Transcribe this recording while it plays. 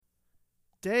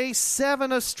Day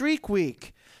 7 of Streak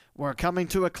Week. We're coming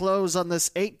to a close on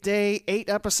this 8-day,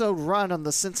 8-episode run on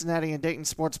the Cincinnati and Dayton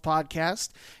Sports Podcast,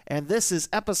 and this is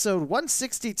episode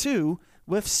 162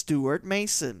 with Stuart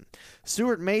Mason.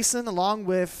 Stuart Mason, along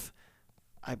with,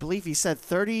 I believe he said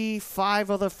 35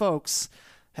 other folks,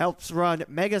 helps run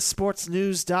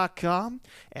megasportsnews.com,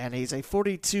 and he's a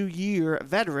 42-year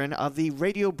veteran of the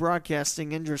radio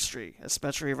broadcasting industry,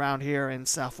 especially around here in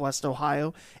Southwest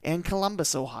Ohio and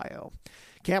Columbus, Ohio.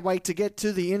 Can't wait to get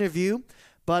to the interview,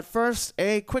 but first,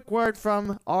 a quick word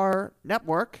from our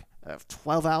network of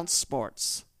 12-Ounce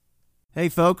Sports. Hey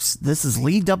folks, this is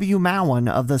Lee W. Mowen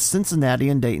of the Cincinnati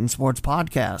and Dayton Sports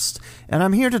Podcast, and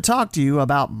I'm here to talk to you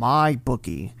about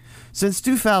MyBookie. Since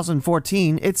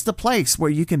 2014, it's the place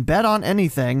where you can bet on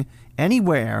anything,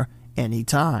 anywhere,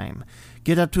 anytime.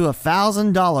 Get up to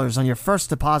 $1,000 on your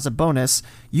first deposit bonus.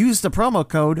 Use the promo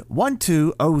code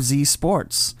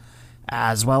 12OZSports.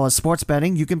 As well as sports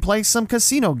betting, you can play some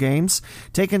casino games,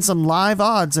 take in some live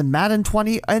odds in Madden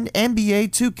 20 and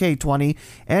NBA 2K20,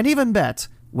 and even bet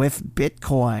with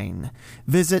Bitcoin.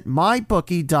 Visit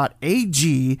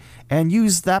mybookie.ag and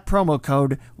use that promo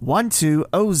code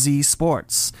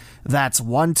 12OZSports. That's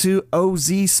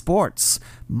 12OZSports.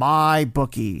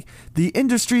 MyBookie, the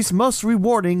industry's most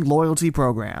rewarding loyalty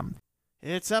program.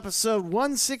 It's episode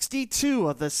 162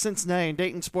 of the Cincinnati and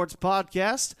Dayton Sports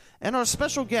Podcast, and our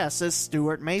special guest is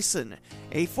Stuart Mason,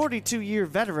 a 42-year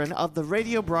veteran of the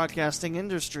radio broadcasting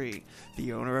industry,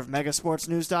 the owner of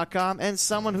megasportsnews.com, and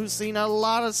someone who's seen a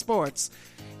lot of sports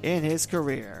in his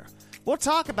career. We'll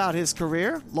talk about his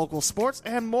career, local sports,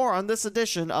 and more on this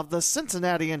edition of the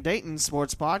Cincinnati and Dayton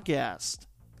Sports Podcast.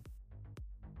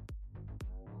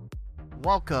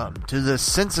 Welcome to the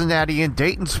Cincinnati and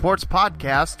Dayton Sports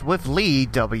Podcast with Lee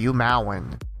W.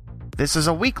 Mowen. This is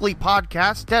a weekly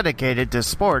podcast dedicated to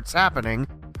sports happening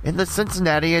in the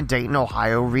Cincinnati and Dayton,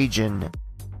 Ohio region.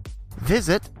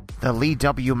 Visit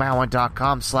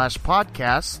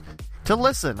theleewmowen.com/podcast to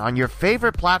listen on your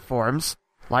favorite platforms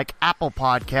like Apple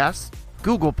Podcasts,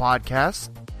 Google Podcasts,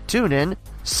 TuneIn,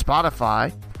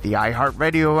 Spotify, the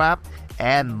iHeartRadio app,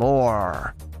 and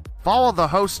more. Follow the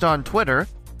host on Twitter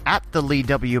at the Lee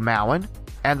W. Mowen,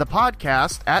 and the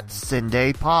podcast at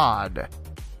CindayPod.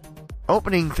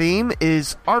 Opening theme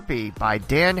is Arpy by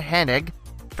Dan Hennig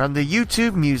from the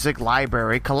YouTube Music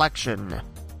Library Collection.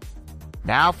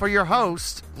 Now for your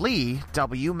host, Lee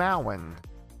W. Mowen.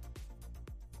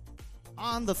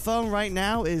 On the phone right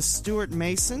now is Stuart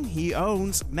Mason. He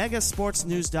owns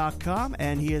megasportsnews.com,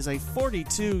 and he is a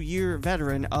 42-year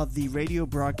veteran of the radio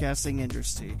broadcasting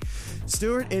industry.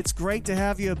 Stuart, it's great to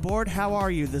have you aboard. How are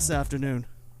you this afternoon?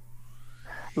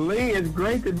 Lee, it's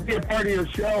great to be a part of your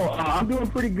show. I'm doing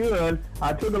pretty good.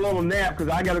 I took a little nap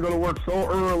because I got to go to work so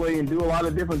early and do a lot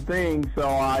of different things. So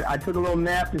I took a little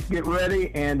nap just to get ready,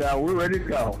 and we're ready to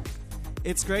go.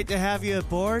 It's great to have you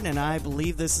aboard, and I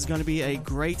believe this is going to be a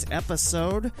great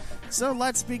episode. So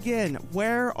let's begin.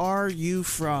 Where are you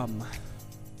from?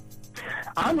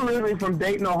 I'm originally from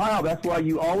Dayton, Ohio. That's why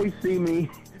you always see me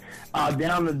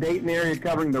down the Dayton area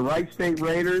covering the Wright State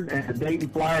Raiders and the Dayton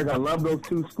Flyers. I love those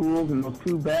two schools and those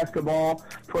two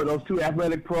those two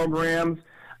athletic programs.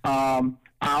 I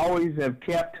always have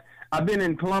I've been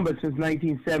in Columbus since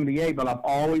 1978, but I've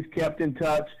always kept in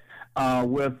touch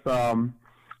with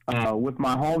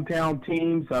my hometown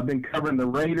teams. I've been covering the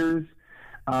Raiders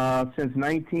since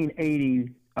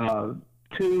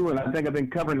 1982, and I think I've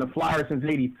been covering the Flyers since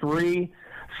 83.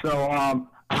 So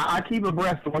I keep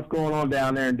abreast of what's going on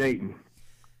down there in Dayton.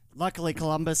 Luckily,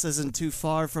 Columbus isn't too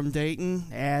far from Dayton,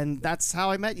 and that's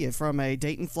how I met you, from a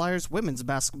Dayton Flyers women's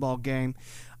basketball game.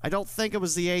 I don't think it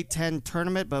was the A-10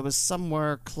 tournament, but it was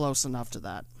somewhere close enough to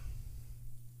that.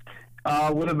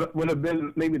 Would have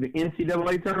been maybe the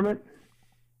NCAA tournament?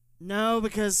 No,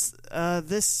 because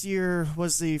this year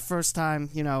was the first time,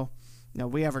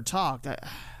 we ever talked. I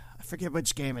forget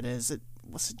which game it is.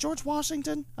 Was it George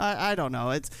Washington? I don't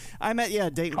know. I met you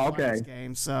at Dayton Flyers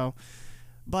game. So,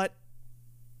 but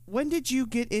when did you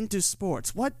get into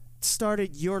sports? What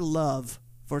started your love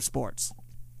for sports?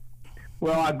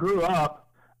 Well, I grew up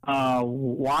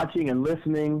watching and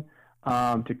listening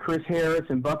to Chris Harris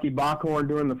and Bucky Bockhorn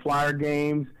during the Flyer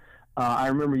games. I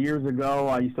remember years ago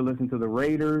I used to listen to the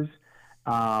Raiders.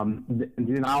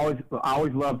 Then I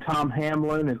always loved Tom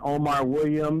Hamlin and Omar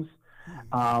Williams,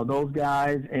 those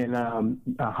guys. And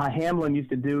Hamlin used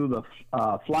to do the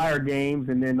Flyer games,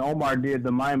 and then Omar did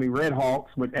the Miami Redhawks,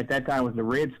 which at that time was the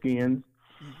Redskins.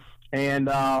 And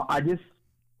I just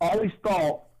always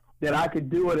thought that I could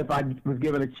do it if I was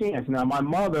given a chance. Now, my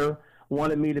mother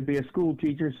wanted me to be a school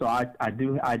teacher, so I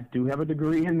do have a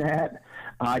degree in that.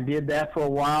 I did that for a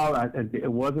while.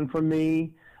 It wasn't for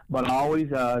me, but I always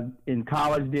in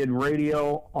college did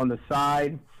radio on the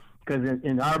side, because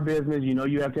in our business,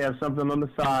 you have to have something on the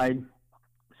side.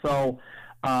 So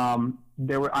I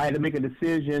had to make a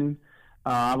decision.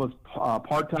 I was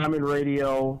part-time in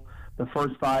radio the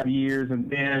first 5 years, and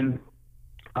then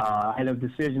I had a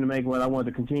decision to make whether I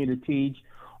wanted to continue to teach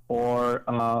or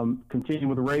continue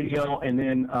with radio, and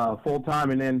then full-time.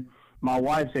 And then my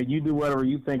wife said, you do whatever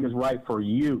you think is right for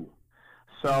you.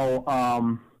 So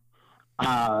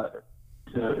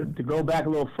to go back a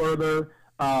little further,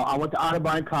 I went to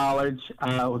Otterbein College.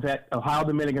 I was at Ohio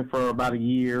Dominican for about a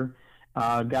year.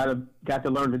 Got to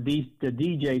learn the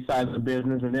DJ side of the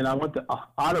business, and then I went to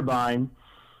Otterbein,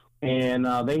 and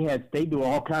they do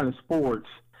all kinds of sports.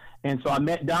 And so I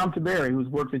met Dom Taberry, who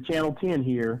works at Channel 10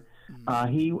 here.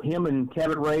 Him and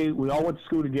Cabot Ray, we all went to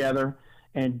school together.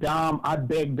 And Dom, I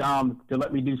begged Dom to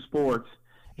let me do sports.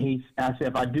 I said,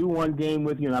 if I do one game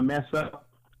with you and I mess up,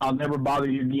 I'll never bother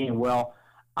you again. Well,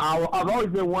 I've always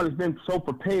been one that's been so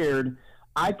prepared.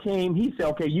 He said,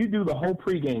 okay, you do the whole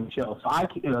pregame show. So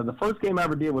the first game I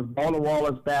ever did was Ball to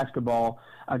Wallace basketball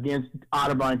against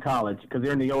Otterbein College, because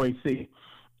they're in the OAC.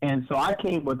 And so I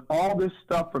came with all this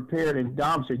stuff prepared, and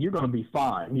Dom said, you're going to be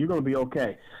fine. You're going to be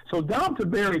okay. So Dom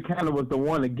Taberry kind of was the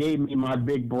one that gave me my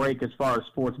big break as far as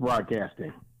sports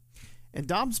broadcasting. And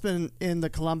Dom's been in the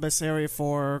Columbus area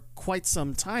for quite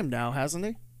some time now, hasn't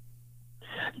he?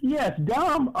 Yes,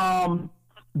 Dom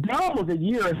was a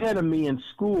year ahead of me in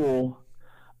school,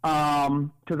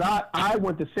 because I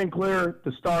went to Sinclair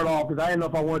to start off, because I didn't know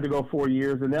if I wanted to go 4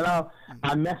 years, and then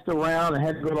I messed around and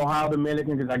had to go to Ohio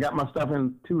Dominican because I got my stuff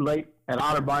in too late at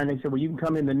Otterbein. They said, well, you can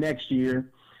come in the next year.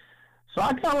 So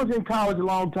I kind of was in college a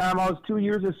long time. I was 2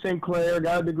 years at Sinclair,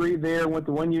 got a degree there, went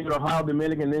to 1 year at Ohio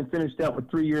Dominican, and then finished up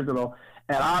with 3 years at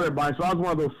Otterbein. So I was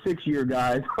one of those 6-year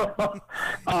guys.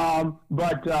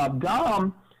 But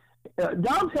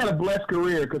Dom's had a blessed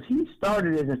career, because he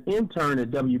started as an intern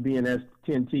at WBNS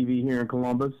 10 TV here in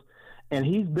Columbus, and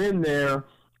he's been there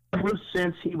ever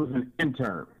since he was an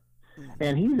intern.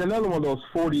 And he's another one of those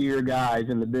 40-year guys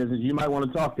in the business. You might want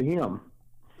to talk to him.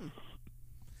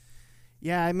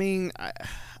 Yeah, I mean,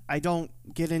 I don't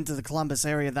get into the Columbus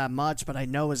area that much, but I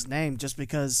know his name just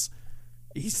because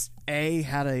he's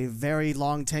had a very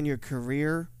long tenure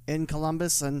career in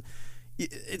Columbus, and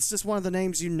it's just one of the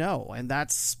names and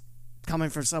that's coming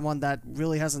from someone that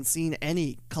really hasn't seen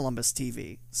any Columbus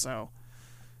TV. So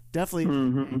definitely.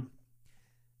 Mm-hmm.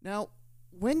 Now,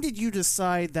 when did you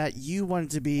decide that you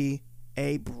wanted to be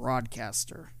a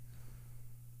broadcaster?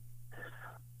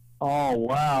 Oh,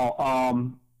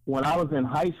 wow. When I was in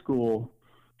high school,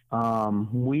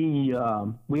 we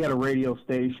had a radio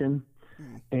station,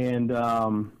 and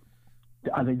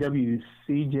I think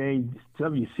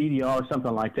WCDR or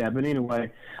something like that. But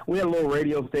anyway, we had a little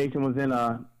radio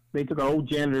station. They took our old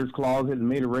janitor's closet and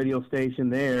made a radio station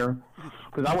there,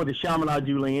 because I went to Chaminade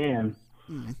Julienne,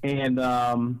 and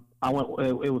it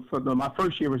was my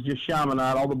first year was just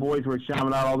Chaminade. All the boys were at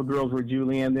Chaminade, all the girls were at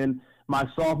Julienne. Then my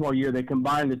sophomore year, they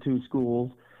combined the two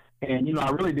schools, and I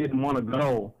really didn't want to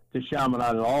go to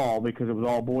Chaminade at all, because it was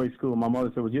all boys school. My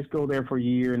mother said, well, just go there for a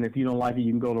year, and if you don't like it,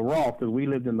 you can go to Rolfe, because we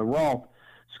lived in the Rolfe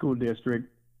school district.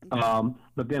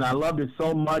 But then I loved it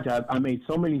so much. I made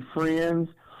so many friends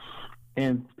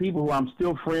and people who I'm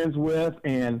still friends with,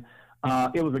 and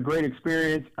it was a great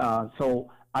experience.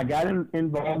 So I got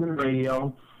involved in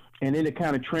radio, and then it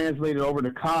kind of translated over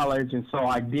to college, and so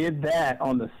I did that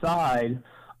on the side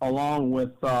along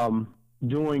with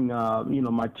doing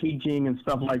my teaching and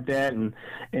stuff like that, and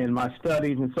my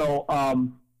studies. And so I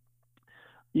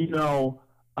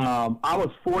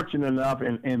was fortunate enough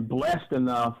and blessed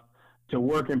enough to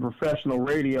work in professional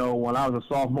radio when I was a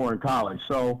sophomore in college.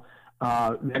 So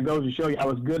that goes to show you I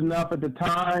was good enough at the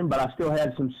time, but I still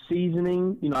had some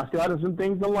seasoning. I still had some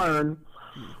things to learn.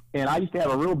 And I used to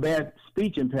have a real bad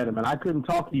speech impediment. I couldn't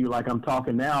talk to you like I'm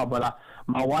talking now, but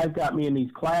my wife got me in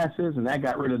these classes, and that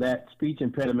got rid of that speech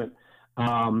impediment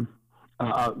a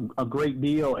great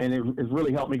deal, and it has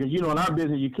really helped me, because in our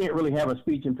business you can't really have a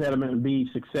speech impediment and be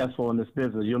successful in this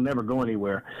business. You'll never go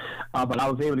anywhere. But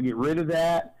I was able to get rid of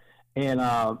that, and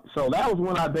so that was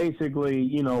when I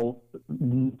basically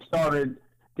started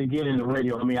to get into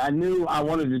radio. I mean, I knew I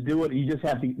wanted to do it. You just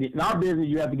have to, in our business,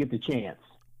 you have to get the chance.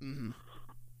 Mm-hmm.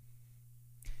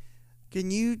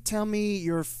 Can you tell me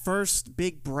your first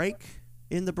big break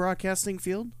in the broadcasting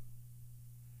field?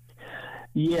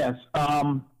 Yes.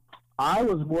 I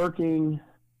was working,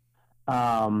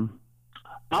 I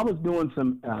was doing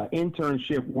some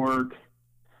internship work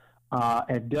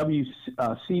at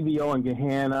WCVO in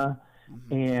Gahanna.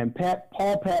 And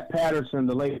Paul Patterson,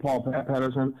 the late Paul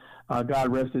Patterson,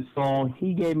 God rest his soul,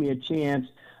 he gave me a chance.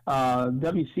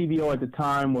 WCVO at the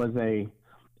time was a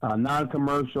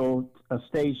non-commercial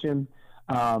station.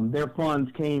 Their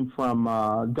funds came from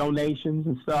donations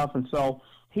and stuff, and so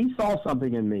he saw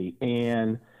something in me,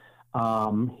 and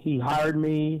he hired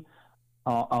me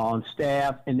on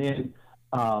staff, and then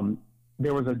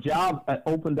there was a job that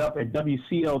opened up at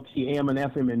WCLT AM and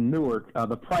FM in Newark.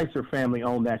 The Pricer family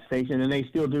owned that station, and they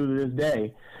still do to this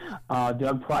day.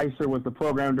 Doug Pricer was the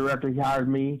program director. He hired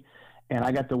me, and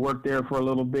I got to work there for a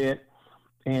little bit,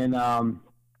 and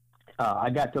I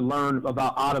got to learn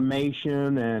about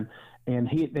automation, and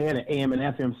they had an AM and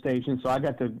FM station, so I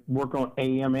got to work on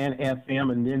AM and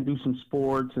FM and then do some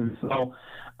sports, and so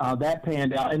that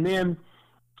panned out. And then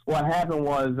what happened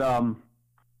was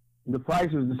the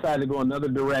Pricers decided to go another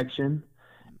direction,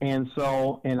 and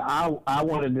I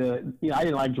wanted to, I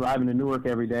didn't like driving to Newark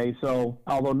every day, so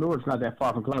although Newark's not that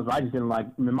far from Columbus, I just didn't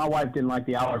like, my wife didn't like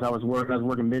the hours I was working. I was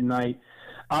working midnight.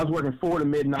 I was working 4 to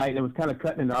midnight, and it was kind of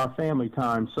cutting into our family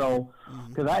time. So,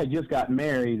 because I had just got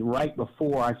married right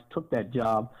before I took that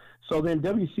job. So then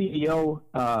WCEO,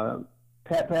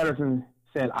 Pat Patterson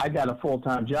said, I got a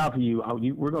full-time job for you.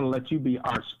 We're going to let you be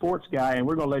our sports guy, and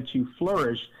we're going to let you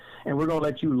flourish, and we're going to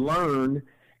let you learn,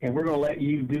 and we're going to let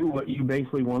you do what you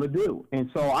basically want to do.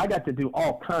 And so I got to do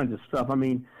all kinds of stuff. I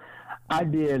mean, I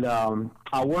did.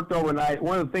 I worked overnight.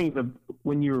 One of the things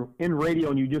when you're in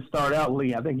radio and you just start out,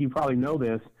 Lee, I think you probably know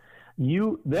this.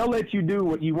 They'll let you do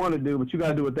what you want to do, but you got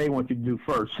to do what they want you to do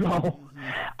first. So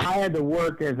I had to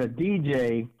work as a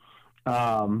DJ,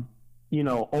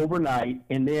 overnight,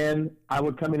 and then I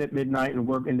would come in at midnight and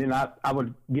work, and then I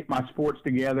would get my sports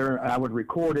together. And I would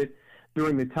record it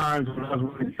during the times when I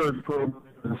was running church programs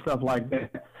and stuff like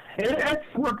that. And it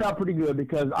worked out pretty good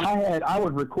because I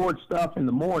would record stuff in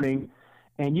the morning,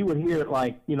 and you would hear it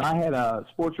like, I had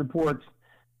sports reports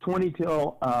 20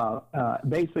 till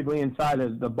basically inside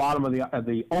of the bottom of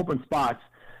the open spots.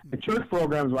 The church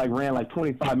programs ran like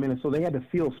 25 minutes, so they had to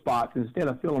fill spots. Instead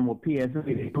of filling with PSA,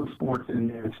 they put sports in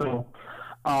there. So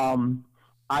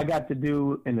I got to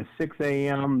do in the 6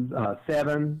 a.m.,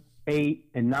 7, 8,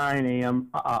 and 9 a.m.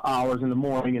 Hours in the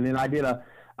morning, and then I did a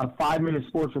 5-minute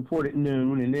sports report at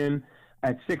noon, and then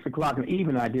at 6 o'clock in the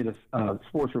evening I did a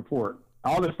sports report.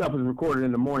 All this stuff was recorded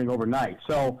in the morning overnight.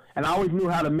 So, and I always knew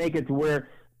how to make it to where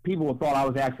people thought I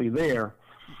was actually there.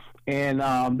 And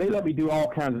they let me do all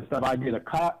kinds of stuff. I did an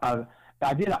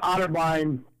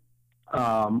Otterbein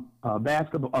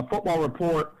football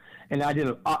report, and I did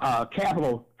a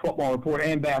Capital football report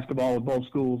and basketball with both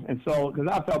schools. And so, because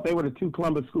I felt they were the two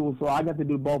Columbus schools, so I got to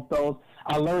do both those.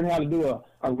 I learned how to do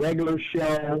a regular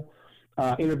show,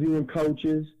 interviewing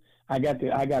coaches. I got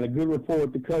a good rapport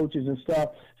with the coaches and stuff.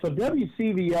 So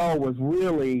WCVO was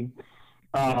really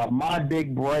my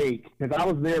big break, because I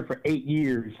was there for 8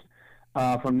 years,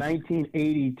 from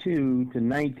 1982 to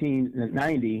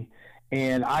 1990,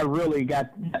 and I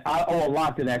owe a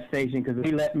lot to that station because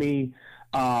they let me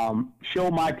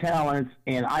show my talents,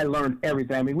 and I learned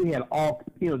everything. I mean, we had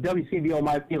WCVO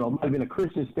might have been a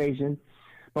Christian station,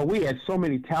 but we had so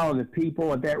many talented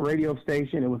people at that radio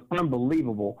station. It was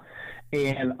unbelievable.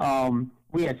 And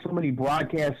we had so many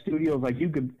broadcast studios. Like you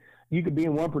could be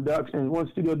in one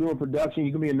studio doing production.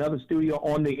 You could be in another studio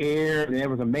on the air. And there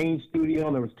was a main studio,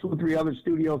 and there was 2 or 3 other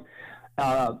studios.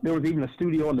 There was even a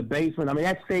studio in the basement. I mean,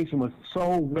 that station was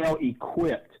so well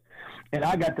equipped. And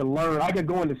I got to learn. I could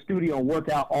go in the studio and work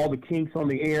out all the kinks on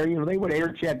the air. They would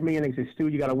air check me, and they say, Stu,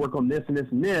 you got to work on this and this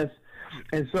and this.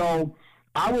 And so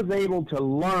I was able to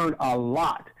learn a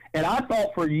lot. And I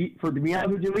thought to be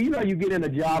honest with you, you get in a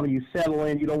job and you settle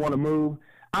in, you don't want to move.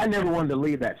 I never wanted to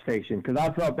leave that station because I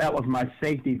felt that was my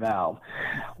safety valve.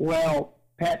 Well,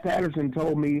 Pat Patterson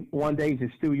told me one day, he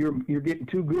said, Stu, you're getting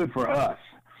too good for us.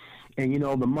 And,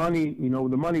 the money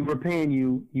we're paying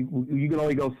you, you can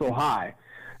only go so high.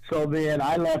 So then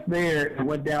I left there and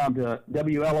went down to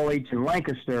WLOH in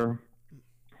Lancaster,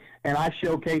 and I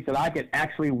showcased that I could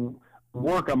actually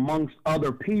work amongst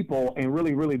other people and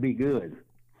really, really be good.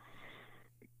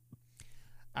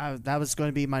 That was going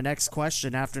to be my next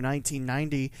question. After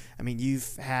 1990, I mean,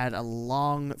 you've had a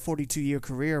long 42-year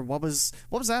career. What was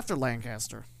after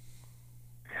Lancaster?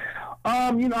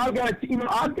 I've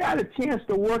got a chance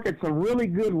to work at some really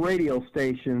good radio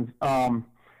stations.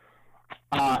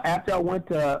 After I went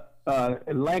to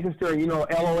Lancaster,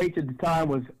 LOH at the time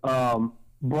was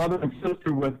brother and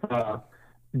sister with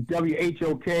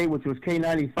WHOK, which was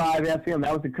K95 FM.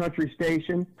 That was the country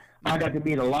station. I got to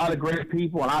meet a lot of great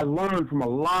people, and I learned from a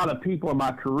lot of people in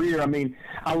my career. I mean,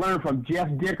 I learned from Jeff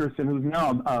Dickerson, who's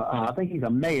now, I think he's a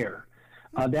mayor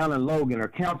down in Logan, or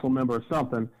council member or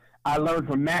something. I learned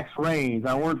from Max Raines.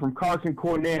 I learned from Carson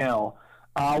Cornell.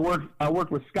 I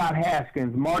worked with Scott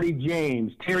Haskins, Marty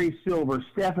James, Terry Silver,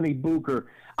 Stephanie Booker.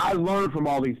 I learned from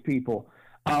all these people.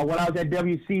 When I was at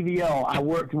WCVO, I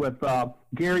worked with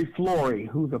Gary Flory,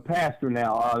 who's a pastor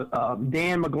now,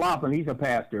 Dan McLaughlin, he's a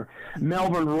pastor,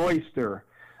 Melvin Royster,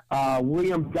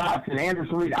 William Dotson,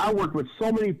 Anderson Reed. I worked with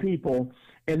so many people.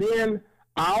 And then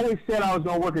I always said I was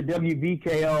going to work at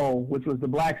WVKO, which was the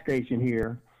black station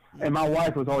here. And my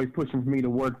wife was always pushing for me to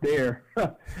work there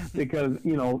because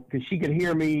she could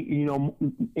hear me,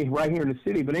 right here in the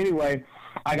city. But anyway,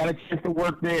 I got a chance to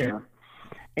work there.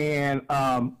 And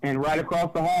right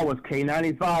across the hall was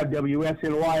K95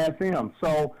 WSNY FM.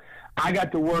 So I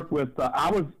got to work with.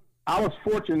 I was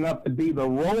fortunate enough to be the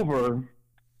rover.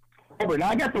 And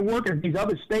I got to work at these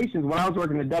other stations when I was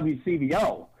working at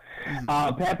WCVO.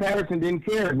 Pat Patterson didn't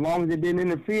care as long as it didn't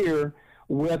interfere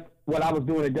with what I was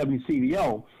doing at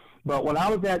WCVO. But when I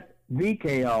was at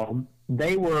VKO,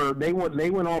 they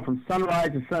went on from sunrise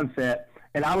to sunset,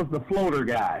 and I was the floater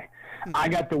guy. I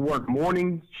got to work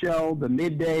morning show, the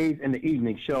middays, and the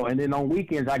evening show. And then on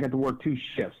weekends, I got to work 2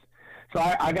 shifts. So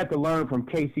I got to learn from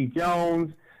Casey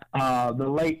Jones, the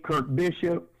late Kirk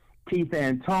Bishop, Keith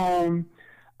Antone.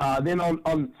 Then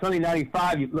on Sunday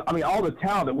 95, all the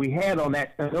talent that we had on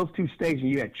those 2 stations.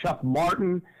 You had Chuck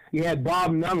Martin, you had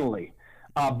Bob Nunnally,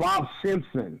 Bob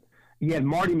Simpson, you had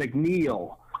Marty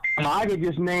McNeil. I could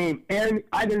just name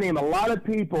a lot of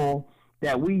people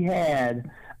that we had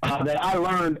that I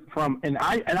learned from, and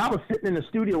I was sitting in the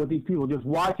studio with these people just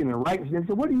watching and writing. And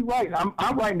said, "What are you writing?"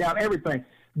 I'm writing down everything.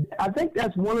 I think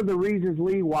that's one of the reasons,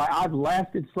 Lee, why I've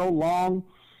lasted so long,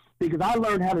 because I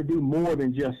learned how to do more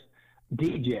than just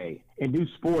DJ and do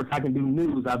sports. I can do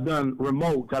news. I've done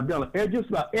remotes. I've done just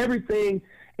about everything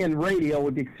in radio,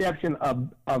 with the exception of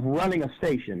running a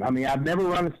station. I mean, I've never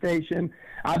run a station.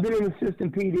 I've been an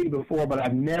assistant PD before, but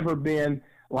I've never been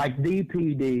like the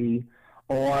PD,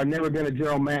 or I've never been a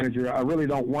general manager. I really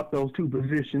don't want those 2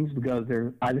 positions because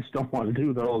I just don't want to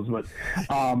do those. But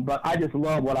I just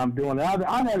love what I'm doing. I've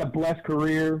had a blessed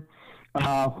career.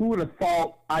 Who would have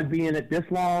thought I'd be in it this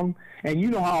long? And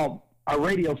you know how our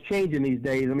radio's changing these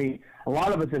days. I mean, a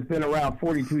lot of us has been around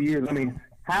 42 years. I mean,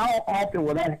 how often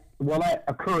will that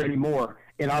occur anymore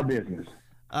in our business?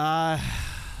 I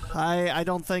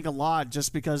don't think a lot,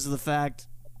 just because of the fact,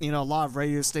 a lot of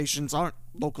radio stations aren't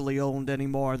locally owned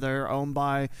anymore. They're owned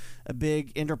by a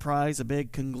big enterprise, a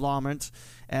big conglomerate,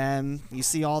 and you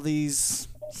see all these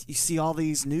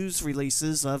news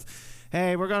releases of,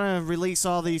 hey, we're going to release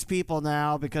all these people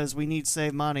now because we need to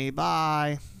save money.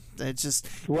 Bye. It's just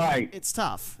right. It's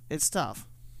tough.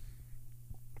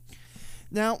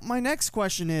 Now, my next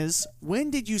question is, when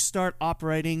did you start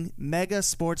operating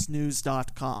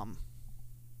megasportsnews.com?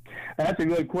 That's a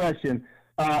good question.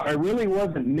 It really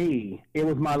wasn't me. It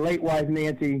was my late wife,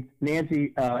 Nancy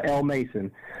L.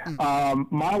 Mason.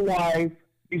 My wife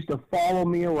used to follow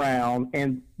me around,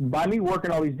 and by me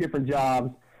working all these different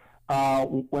jobs,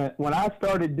 when I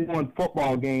started doing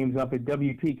football games up at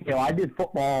WPKO, I did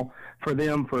football for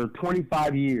them for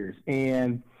 25 years,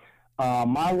 and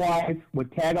my wife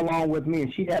would tag along with me,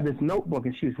 and she'd have this notebook,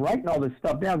 and she was writing all this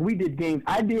stuff down. We did games.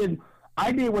 I did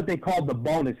what they called the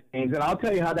bonus games, and I'll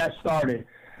tell you how that started.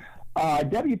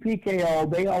 WPKO,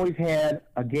 they always had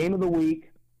a game of the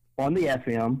week on the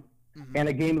FM and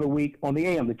a game of the week on the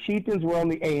AM. The Chieftains were on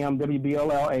the AM,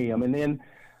 WBLL AM, and then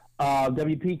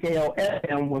WPKO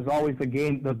FM was always the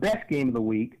best game of the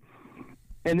week.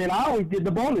 And then I always did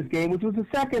the bonus game, which was the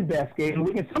second best game of the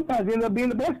week, and sometimes ended up being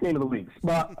the best game of the week.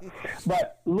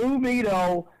 But Lou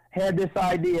Vito had this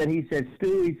idea, and he said,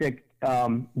 "Stu,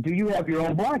 do you have your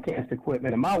own broadcast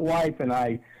equipment?" And my wife and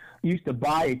I used to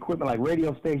buy equipment, like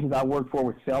radio stations I worked for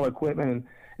would sell equipment, and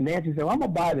Nancy said, "Well, I'm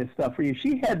going to buy this stuff for you."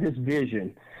 She had this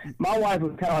vision. My wife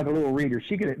was kind of like a little reader.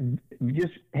 She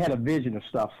just had a vision of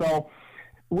stuff. So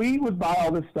we would buy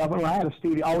all this stuff, and I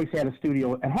always had a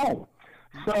studio at home.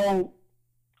 So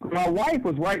my wife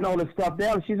was writing all this stuff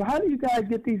down. She said, "How do you guys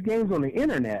get these games on the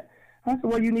internet?" I said,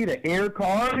 "Well, you need an air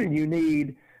card, and you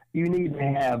need to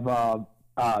have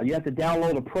you have to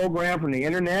download a program from the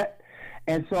internet."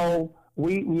 And so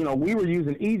we were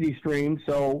using Easy Stream.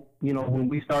 So when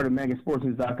we started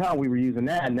megasportsnews.com, we were using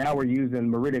that, and now we're using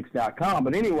Meridix.com.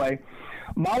 But anyway,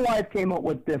 my wife came up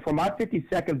with this for my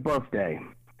 52nd birthday.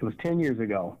 It was 10 years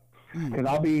ago, because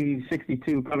I'll be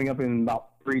 62 coming up in about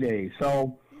 3 days.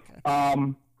 So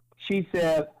she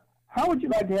said, "How would you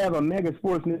like to have a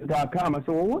megasportsnews.com?" I said,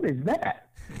 "Well, what is that?"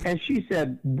 And she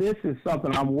said, this is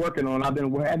something I'm working on. I've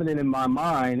been having it in my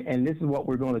mind, and this is what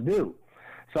we're going to do.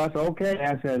 So I said, okay.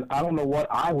 I said, I don't know what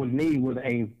I would need with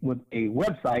a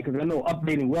website, because I know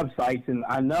updating websites, and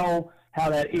I know how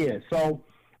that is. So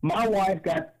my wife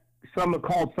got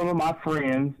called some of my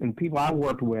friends and people I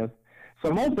worked with.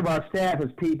 So most of our staff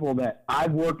is people that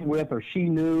I've worked with or she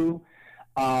knew.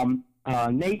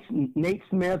 Nate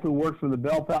Smith, who works for the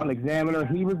Bell Fountain Examiner,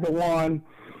 he was the one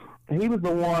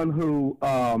who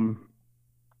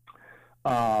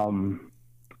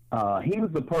he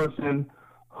was the person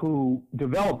who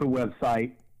developed the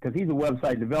website, because he's a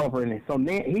website developer, and so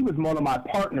he was one of my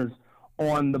partners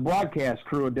on the broadcast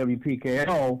crew at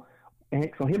WPKO. And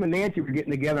so him and Nancy were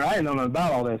getting together. I didn't know nothing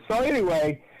about all this. So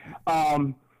anyway,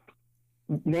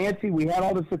 Nancy, we had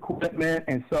all this equipment,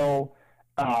 and so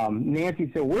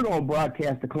Nancy said, we're going to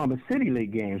broadcast the Columbus City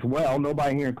League games. Well,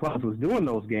 nobody here in Columbus was doing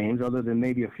those games other than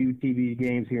maybe a few TV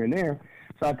games here and there.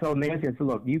 So I told Nancy, I said,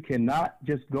 look, you cannot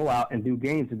just go out and do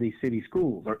games at these city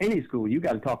schools or any school. You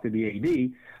got to talk to the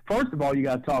AD. First of all, you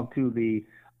got to talk to the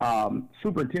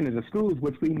superintendent of schools,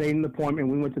 which we made an appointment.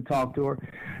 We went to talk to her.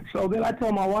 So then I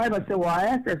told my wife, I said, well, I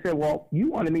asked her, I said, well,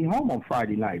 you wanted me home on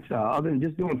Friday nights. Other than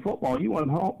just doing football, you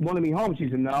wanted me home. She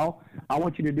said, no, I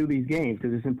want you to do these games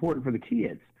because it's important for the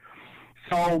kids.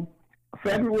 So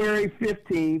February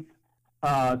 15th,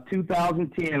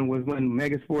 2010 was when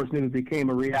Mega Sports News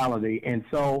became a reality. And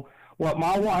so what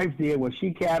my wife did was she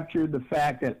captured the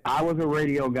fact that I was a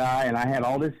radio guy and I had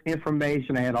all this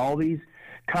information. I had all these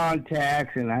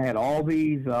contacts, and I had all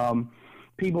these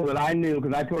people that I knew,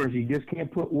 because I told her you just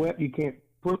can't put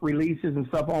releases and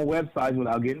stuff on websites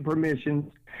without getting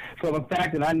permissions. So the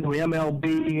fact that I knew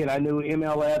MLB and I knew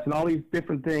MLS and all these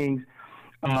different things,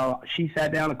 she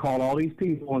sat down and called all these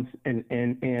people and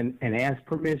asked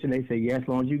permission. They said yes, as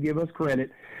long as you give us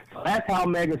credit. So that's how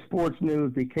Mega Sports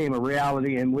News became a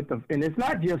reality. And and it's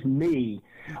not just me.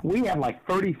 We have like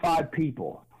 35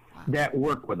 people that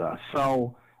work with us.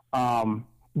 So.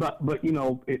 But you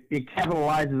know, it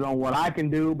capitalizes on what I can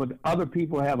do, but other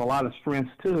people have a lot of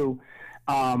strengths too.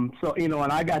 So, you know,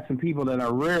 and I got some people that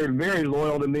are very, very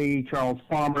loyal to me: Charles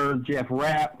Farmer, Jeff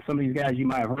Rapp, some of these guys you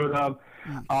might have heard of.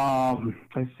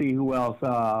 Let's see who else.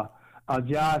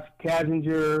 Josh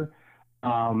Kazinger,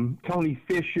 Tony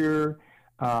Fisher,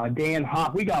 Dan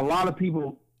Hopp. We got a lot of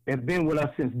people that have been with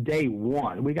us since day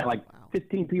one. We got like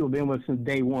 15 people been with us since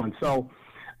day one. So.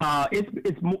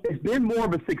 It's been more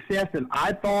of a success than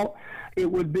I thought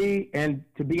it would be, and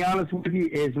to be honest with you,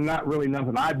 it's not really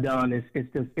nothing I've done.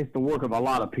 It's the work of a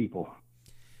lot of people.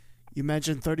 You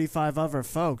mentioned 35 other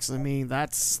folks. I mean,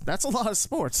 that's a lot of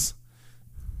sports.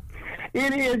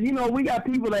 It is. You know, we got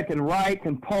people that can write,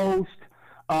 can post.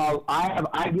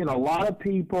 I get a lot of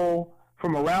people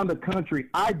from around the country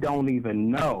I don't even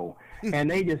know.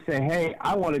 And they just say, hey,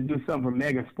 I want to do something for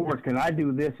Mega Sports. Can I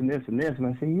do this and this and this? And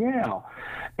I say, yeah.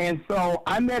 And so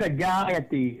I met a guy at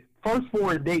the First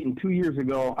Four in Dayton 2 years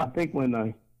ago, I think when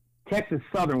the Texas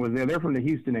Southern was there. They're from the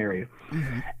Houston area.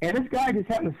 Mm-hmm. And this guy just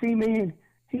happened to see me, and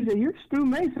he said, you're Stu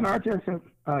Mason, aren't you? I said,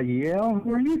 yeah,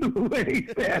 who are you? And he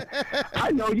said,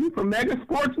 I know you from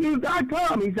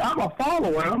megasportsnews.com. He said, I'm a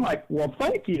follower. And I'm like, well,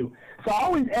 thank you. So I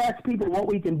always ask people what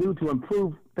we can do to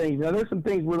improve things. Now, there's some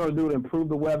things we're going to do to improve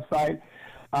the website.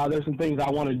 There's some things I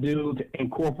want to do to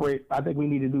incorporate. I think we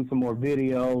need to do some more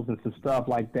videos and some stuff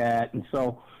like that. And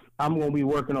so I'm going to be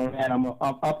working on that. I'm going to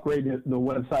upgrade the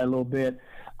website a little bit.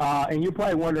 And you're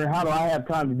probably wondering, how do I have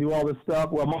time to do all this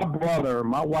stuff? Well, my brother,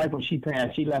 my wife, when she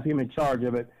passed, she left him in charge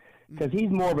of it because he's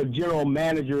more of a general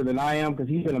manager than I am, because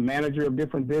he's been a manager of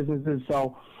different businesses.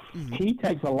 So he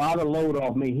takes a lot of load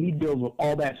off me. He deals with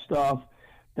all that stuff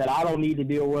that I don't need to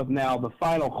deal with. Now, the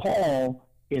final call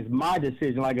is my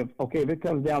decision. Like, if it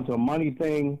comes down to a money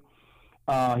thing,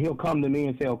 he'll come to me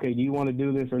and say, okay, do you want to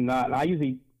do this or not? And I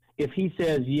usually, if he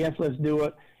says, yes, let's do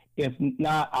it. If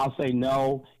not, I'll say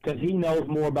no, because he knows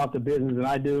more about the business than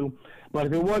I do. But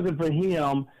if it wasn't for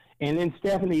him, and then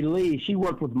Stephanie Lee, she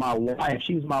worked with my wife.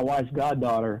 She was my wife's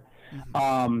goddaughter.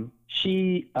 Mm-hmm.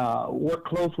 She worked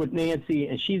close with Nancy,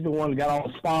 and she's the one that got all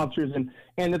the sponsors.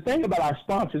 And the thing about our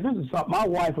sponsors, this is something, my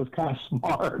wife was kind of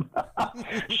smart.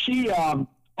 She,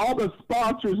 all the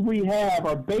sponsors we have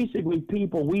are basically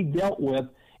people we dealt with,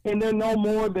 and they're no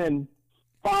more than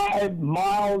 5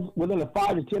 miles, within a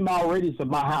 5 to 10 mile radius of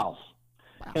my house.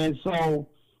 Wow. And so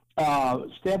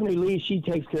Stephanie Lee, she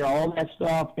takes care of all that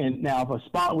stuff. And now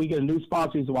if we get a new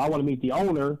sponsor, he says, well, I want to meet the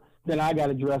owner, then I got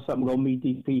to dress up and go meet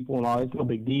these people and all. It's no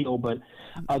big deal. But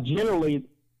generally,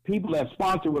 people that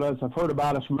sponsor with us have heard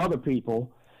about us from other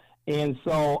people. And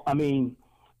so, I mean,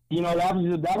 you know, that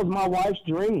was my wife's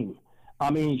dream.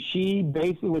 I mean, she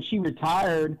basically, when she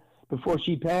retired, before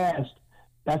she passed,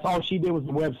 that's all she did was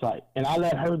the website. And I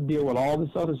let her deal with all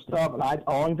this other stuff. And the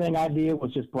only thing I did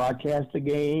was just broadcast the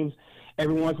games.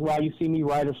 Every once in a while you see me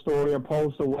write a story or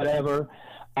post or whatever.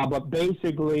 But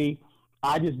basically,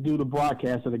 I just do the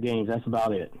broadcast of the games. That's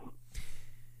about it.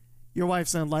 Your wife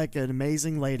sounds like an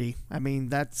amazing lady. I mean,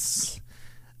 that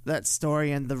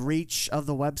story and the reach of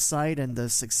the website and the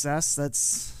success,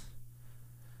 that's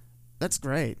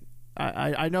great.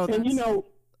 I know that.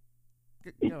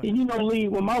 And Lee,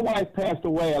 when my wife passed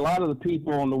away, a lot of the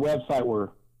people on the website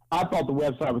I thought the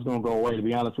website was going to go away, to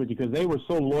be honest with you, because they were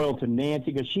so loyal to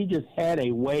Nancy, because she just had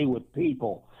a way with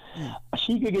people.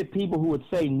 She could get people who would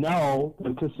say no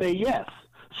to say yes.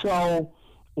 So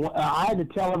I had to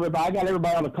tell everybody, I got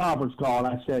everybody on the conference call, and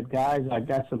I said, guys, I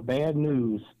got some bad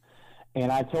news. And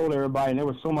I told everybody, and there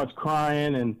was so much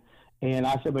crying, and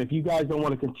I said, but if you guys don't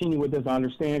want to continue with this, I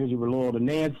understand, because you were loyal to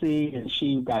Nancy, and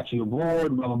she got you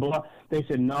aboard, blah, blah, blah. They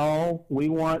said, no, we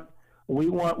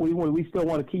still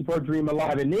want to keep her dream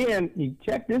alive. And then, you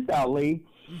check this out, Lee,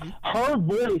 her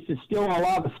voice is still on a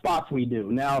lot of the spots we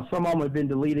do. Now, some of them have been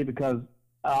deleted because,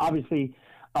 obviously,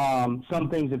 some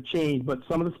things have changed, but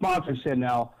some of the sponsors said,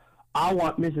 now, I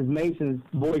want Mrs. Mason's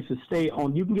voice to stay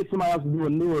on. You can get somebody else to do a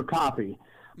newer copy,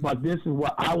 but this is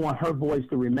what I want her voice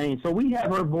to remain. So we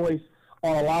have her voice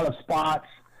on a lot of spots,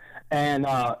 and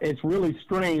it's really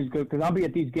strange because I'll be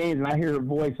at these games and I hear her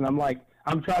voice, and I'm like,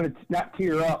 I'm trying to not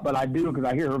tear up, but I do because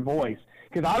I hear her voice.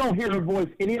 Because I don't hear her voice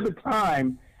any other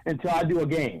time until I do a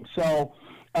game. So,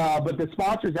 but the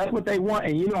sponsors, that's what they want,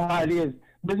 and you know how it is.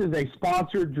 This is a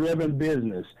sponsor-driven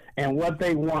business, and what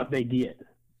they want, they get.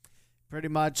 Pretty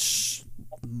much,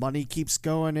 money keeps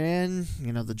going in.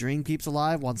 You know, the dream keeps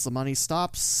alive. Once the money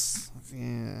stops,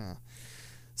 yeah.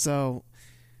 So,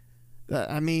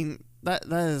 I mean, that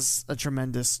is a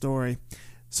tremendous story.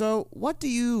 So, what do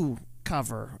you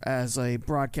cover as a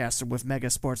broadcaster with Mega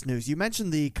Sports News? You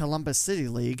mentioned the Columbus City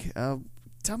League.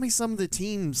 Tell me some of the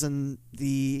teams and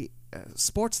the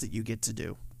sports that you get to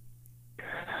do.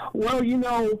 Well,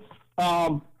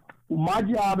 my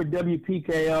job at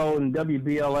WPKO and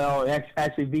WBLL,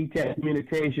 actually VTech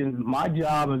Communications, my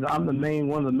job is I'm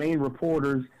one of the main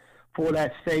reporters for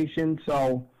that station.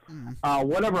 So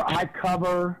whatever I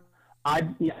cover, I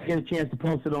get a chance to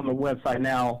post it on the website.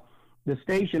 Now, the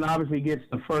station obviously gets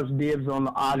the first dibs on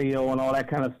the audio and all that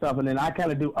kind of stuff, and then I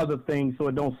kind of do other things so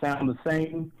it don't sound the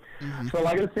same. So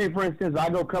like let's say, for instance, I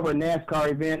go cover a NASCAR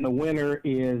event, and the winner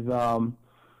is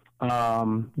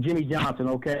Jimmy Johnson,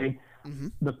 okay?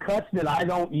 The cuts that I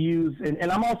don't use,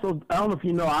 and I'm also, I don't know if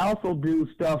you know, I also do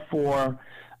stuff for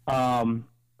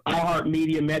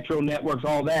iHeartMedia, Metro Networks,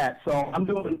 all that. So I'm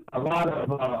doing a lot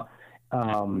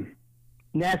of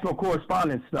national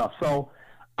correspondence stuff. So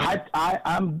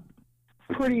I'm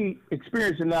pretty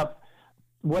experienced enough.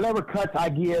 Whatever cuts I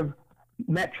give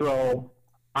Metro,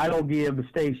 I don't give the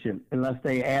station unless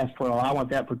they ask for, I want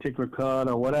that particular cut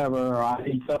or whatever, or I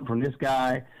need something from this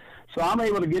guy. So I'm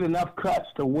able to get enough cuts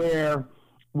to where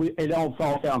it don't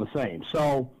all sound the same.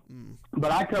 So,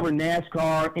 but I cover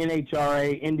NASCAR,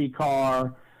 NHRA,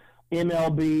 IndyCar,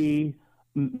 MLB,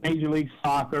 Major League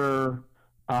Soccer.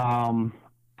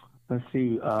 Let's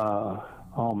see.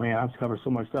 Oh man, I've covered so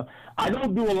much stuff. I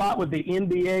don't do a lot with the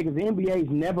NBA because the NBA's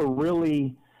never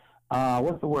really,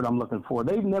 what's the word I'm looking for?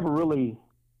 They've never really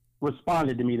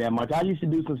responded to me that much. I used to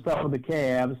do some stuff with the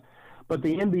Cavs, but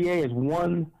the NBA is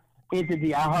one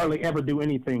entity I hardly ever do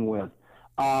anything with.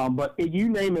 But you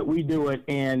name it, we do it,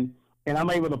 and I'm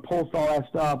able to post all that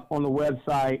stuff on the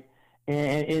website,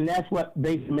 and that's what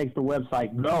basically makes the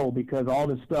website go, because all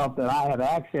the stuff that I have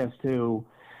access to,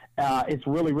 it's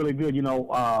really, really good.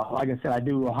 Like I said, I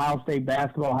do Ohio State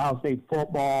basketball, Ohio State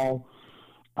football,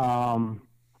 and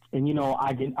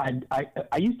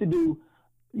I used to do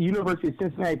University of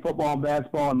Cincinnati football and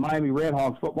basketball and Miami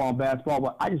Redhawks football and basketball,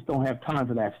 but I just don't have time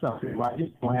for that stuff anymore. I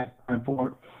just don't have time for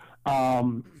it. I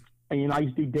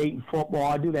used to do Dayton football.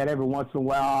 I do that every once in a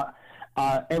while.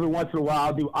 Every once in a while,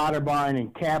 I'll do Otterbein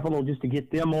and Capital just to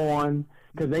get them on,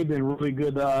 because they've been really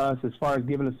good to us as far as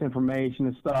giving us information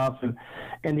and stuff. And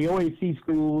the OAC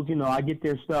schools, I get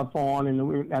their stuff on,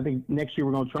 and I think next year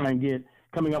we're going to try and get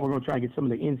some of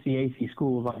the NCAC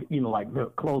schools, like the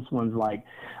close ones like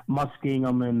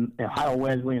Muskingum and Ohio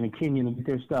Wesleyan and Kenyon, and get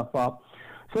their stuff up.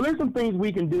 So there's some things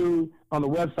we can do on the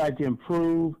website to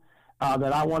improve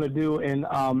that I want to do, and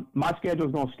my schedule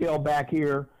is going to scale back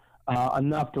here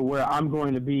enough to where I'm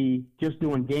going to be just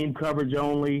doing game coverage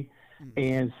only.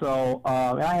 And so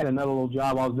I had another little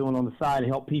job I was doing on the side to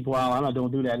help people out. I'm not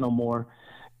going to do that no more.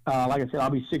 Like I said,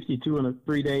 I'll be 62 in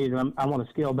 3 days, and I want to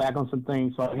scale back on some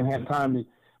things so I can have time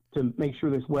to to make sure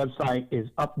this website is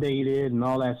updated and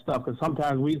all that stuff. Because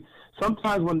sometimes when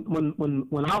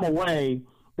I'm away,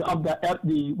 the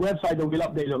website don't get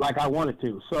updated like I want it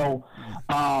to. So,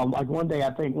 like one day,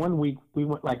 I think one week we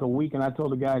went like a week, and I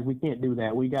told the guys we can't do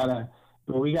that. We gotta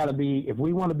be, if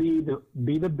we want to be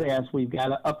the best, we've got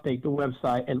to update the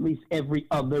website at least every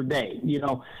other day.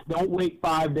 Don't wait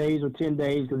 5 days or 10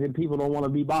 days, because then people don't want to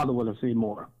be bothered with us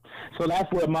anymore. So that's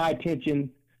where my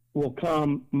attention will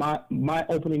come. My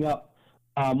opening up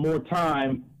more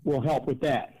time will help with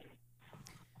that.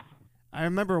 I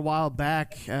remember a while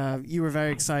back, you were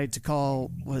very excited to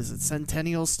call, was it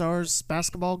Centennial Stars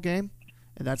basketball game?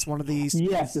 And that's one of these.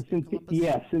 Yes,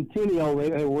 Centennial. I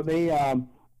don't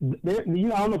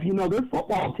know if you know, their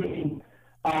football team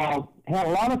had a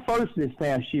lot of firsts this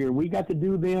past year. We got to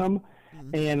do them,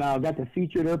 and got to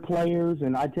feature their players.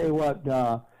 And I tell you what,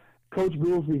 Coach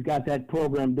Goolsby's got that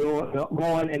program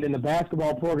going, and then the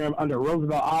basketball program under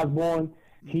Roosevelt Osborne,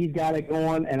 he's got it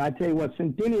going. And I tell you what,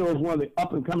 Centennial is one of the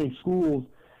up-and-coming schools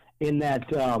in that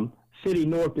City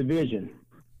North Division.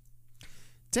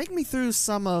 Take me through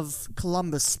some of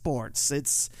Columbus sports.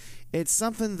 It's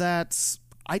something that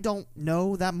I don't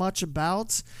know that much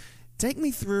about. Take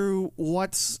me through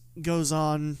what goes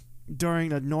on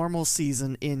during a normal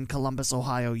season in Columbus,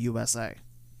 Ohio, USA.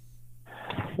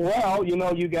 Well,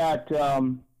 you got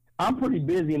I'm pretty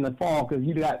busy in the fall because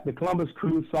you got the Columbus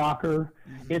Crew soccer.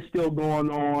 It's still going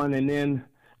on. And then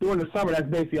during the summer, that's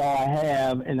basically all I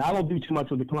have. And I don't do too much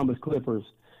with the Columbus Clippers.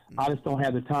 I just don't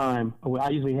have the time. I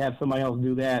usually have somebody else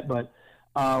do that. But,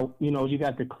 you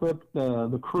got the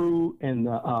Crew and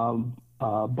the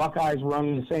Buckeyes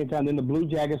running at the same time. Then the Blue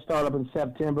Jackets start up in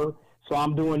September. So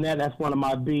I'm doing that. That's one of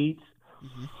my beats.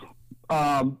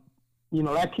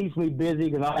 That keeps me busy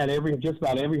because I had just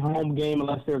about every home game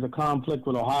unless there's a conflict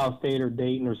with Ohio State or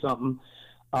Dayton or something.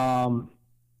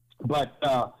 But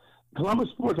Columbus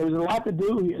sports, there's a lot to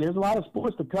do here. There's a lot of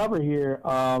sports to cover here.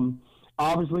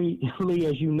 Obviously, Lee,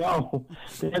 as you know,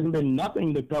 there hasn't been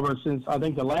nothing to cover since I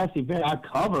think the last event I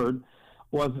covered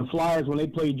was the Flyers when they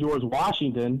played George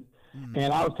Washington.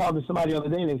 And I was talking to somebody the other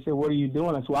day, and they said, "What are you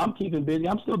doing?" I said, "Well, I'm keeping busy.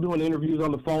 I'm still doing interviews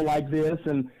on the phone like this,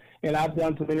 and I've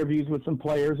done some interviews with some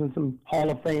players and some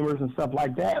Hall of Famers and stuff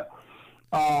like that."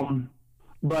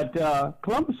 But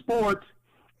Columbus sports,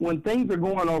 when things are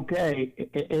going okay,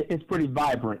 it's pretty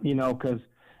vibrant, because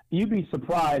you'd be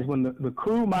surprised when the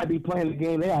Crew might be playing a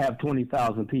game, they'll have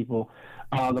 20,000 people.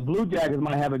 The Blue Jackets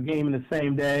might have a game in the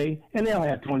same day, and they'll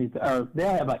have they'll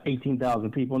have like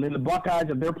 18,000 people. And then the Buckeyes,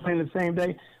 if they're playing the same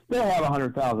day, they'll have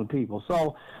 100,000 people.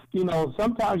 So,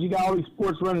 sometimes you got all these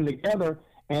sports running together,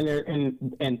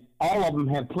 and all of them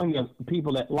have plenty of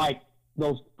people that like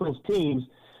those teams.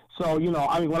 So,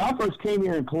 when I first came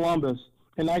here in Columbus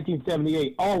in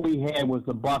 1978, all we had was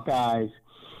the Buckeyes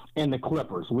and the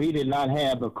Clippers. We did not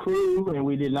have the Crew, and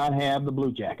we did not have the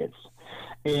Blue Jackets.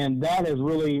 And that has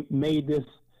really made this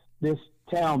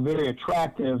town very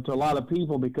attractive to a lot of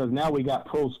people because now we got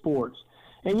pro sports.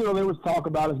 And, there was talk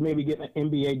about us maybe getting an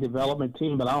NBA development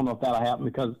team, but I don't know if that'll happen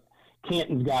because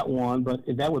Canton's got one. But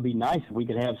that would be nice if we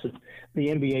could have the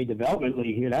NBA development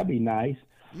league here. That'd be nice.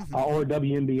 Or a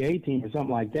WNBA team or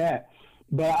something like that.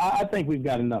 But I think we've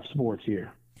got enough sports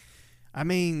here. I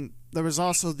mean, there was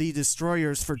also the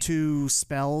Destroyers for 2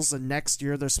 spells, and next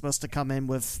year they're supposed to come in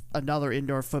with another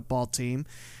indoor football team.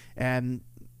 And,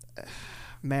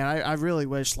 man, I really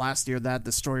wish last year that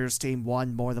Destroyers team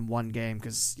won more than one game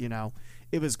because,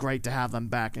 it was great to have them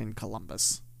back in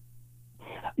Columbus.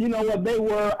 You know what, they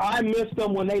were. I missed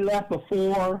them when they left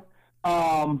before.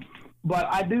 But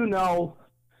I do know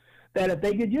that if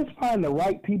they could just find the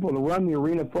right people to run the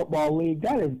Arena Football League,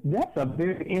 that's a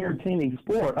very entertaining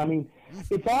sport. I mean,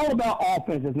 it's all about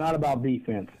offense. It's not about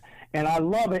defense. And I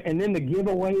love it. And then the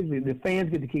giveaways, the fans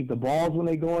get to keep the balls when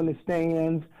they go in the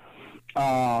stands.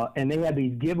 And they have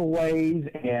these giveaways.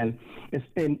 And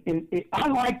I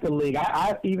like the league.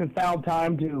 I even found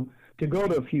time to go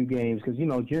to a few games because,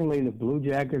 generally the Blue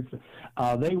Jackets,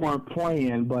 they weren't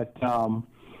playing. But they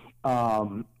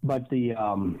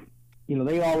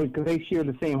always, because they share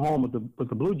the same home with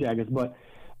the Blue Jackets. But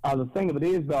the thing of it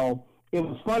is, though, it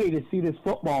was funny to see this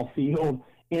football field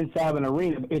inside of an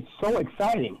arena. It's so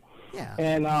exciting. Yeah.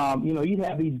 And, you'd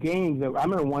have these games. That I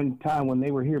remember one time when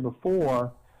they were here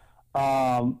before,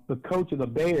 the coach of the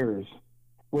Bears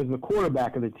was the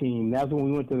quarterback of the team. That's when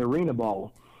we went to the Arena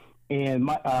Bowl. And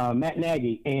Matt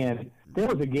Nagy. And there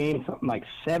was a game, something like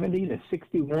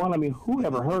 70-61. I mean, who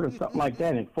ever heard of something like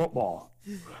that in football?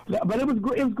 But it was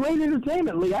great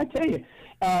entertainment, Lee. I tell you,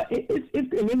 like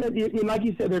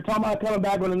you said, they're talking about coming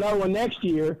back with another one next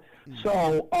year.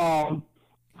 So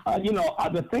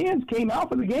the fans came out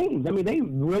for the games. I mean, they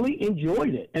really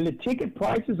enjoyed it, and the ticket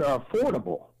prices are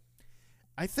affordable.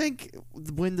 I think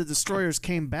when the Destroyers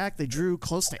came back, they drew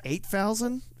close to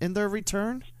 8,000 in their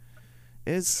return.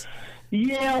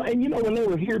 Yeah, and when they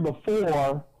were here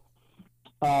before,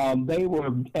 they were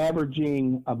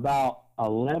averaging about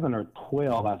 11 or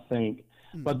 12, I think.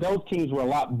 But those teams were a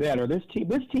lot better. This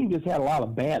team just had a lot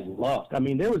of bad luck. I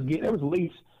mean, there was at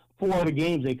least 4 other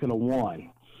games they could have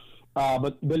won.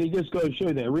 But it just goes to show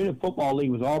you that Arena Football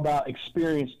League was all about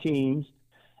experienced teams,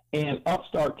 and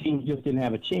upstart teams just didn't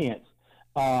have a chance.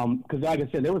 Because, like I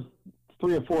said, there was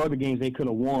 3 or 4 other games they could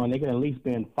have won. They could have at least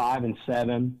been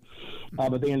 5-7,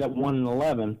 but they ended up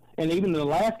 1-11. And even in the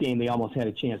last game, they almost had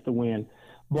a chance to win.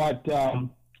 But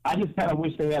I just kind of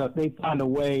wish they found a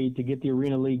way to get the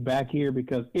Arena League back here,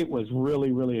 because it was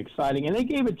really, really exciting. And they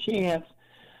gave a chance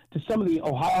to some of the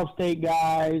Ohio State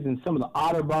guys and some of the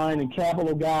Otterbein and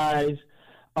Capital guys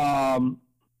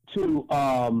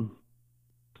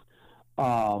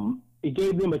it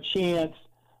gave them a chance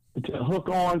to hook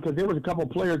on, because there was a couple of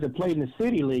players that played in the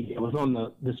City League that was on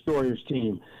the Destroyers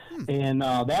team. And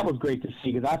that was great to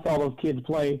see, because I saw those kids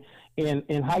play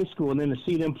in high school, and then to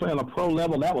see them play on a pro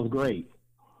level, that was great.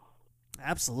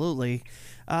 Absolutely.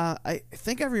 I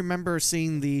think I remember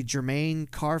seeing the Germain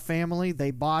Carr family.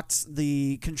 They bought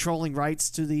the controlling rights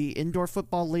to the Indoor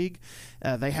Football League.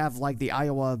 They have like the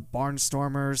Iowa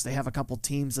Barnstormers. They have a couple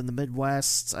teams in the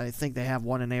Midwest. I think they have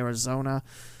one in Arizona.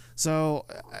 So,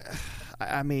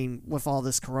 I mean, with all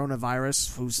this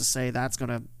coronavirus, who's to say that's going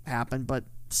to happen? But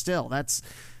still, that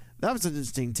was an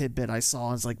interesting tidbit I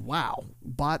saw. It's like, wow,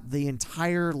 bought the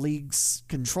entire league's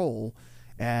control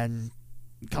and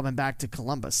coming back to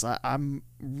Columbus. I'm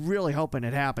really hoping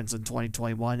it happens in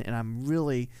 2021, and I'm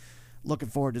really looking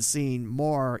forward to seeing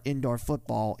more indoor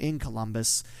football in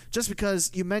Columbus, just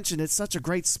because you mentioned it's such a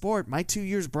great sport. My 2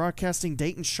 years broadcasting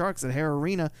Dayton Sharks at Hare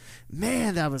Arena,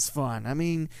 man, that was fun. I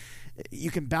mean, you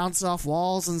can bounce off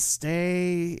walls and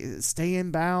stay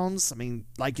in bounds. I mean,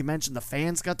 like you mentioned, the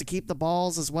fans got to keep the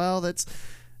balls as well.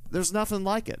 There's nothing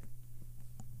like it.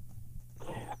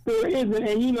 There isn't,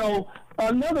 and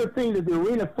another thing that the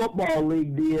Arena Football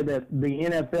League did that the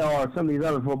NFL or some of these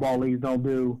other football leagues don't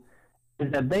do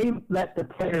is that they let the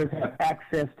players have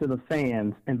access to the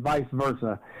fans and vice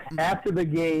versa. After the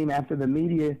game, after the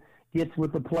media gets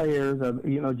with the players,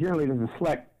 generally there's a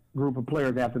select group of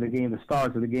players after the game, the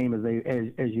stars of the game,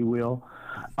 as you will.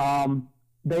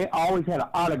 They always had an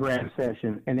autograph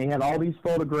session, and they had all these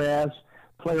photographs.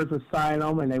 Players would sign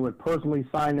them, and they would personally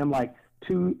sign them, like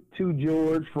to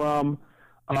George from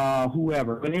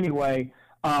whoever. But anyway,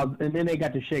 and then they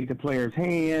got to shake the players'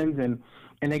 hands,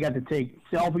 and they got to take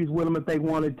selfies with them if they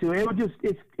wanted to.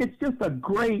 It's just a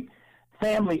great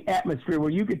family atmosphere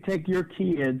where you could take your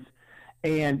kids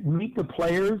and meet the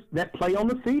players that play on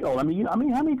the field. I mean, how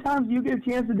many times do you get a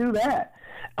chance to do that?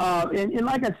 And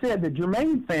like I said, the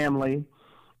Germain family,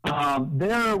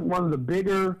 they're one of the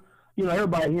bigger.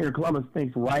 Everybody here in Columbus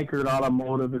thinks Reichert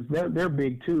Automotive they're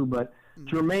big too, but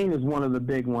Germain is one of the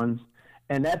big ones.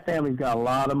 And that family's got a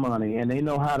lot of money, and they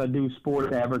know how to do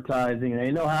sports advertising, and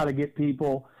they know how to get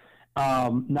people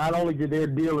not only to their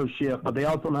dealership, but they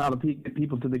also know how to get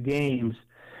people to the games.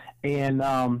 And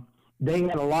they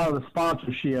had a lot of the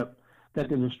sponsorship that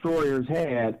the Destroyers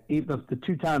had, even the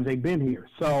 2 times they've been here.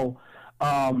 So,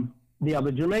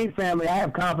 the Germain family, I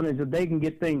have confidence that they can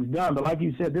get things done. But like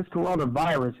you said, this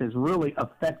coronavirus has really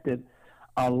affected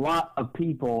a lot of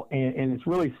people, and it's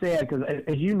really sad because,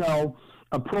 as you know,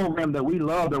 a program that we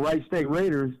love, the Wright State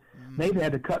Raiders, they've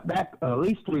had to cut back at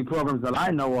least 3 programs that I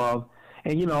know of.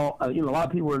 And, a lot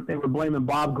of people were blaming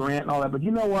Bob Grant and all that. But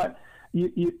you know what?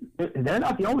 They're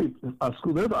not the only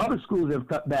school. There's other schools that have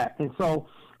cut back. And so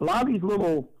a lot of these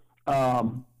little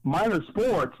minor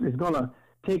sports is going to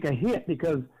take a hit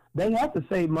because they have to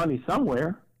save money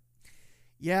somewhere.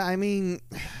 Yeah, I mean,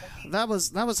 that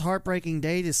was a heartbreaking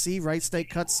day to see Wright State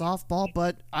cut softball,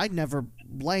 but I'd never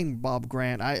blame Bob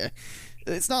Grant.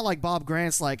 It's not like Bob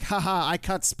Grant's like, haha, I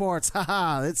cut sports,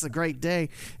 haha, it's a great day.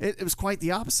 It was quite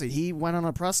the opposite. He went on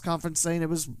a press conference saying it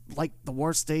was like the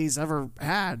worst day he's ever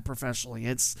had professionally.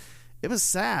 It was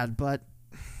sad, but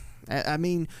I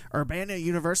mean, Urbana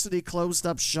University closed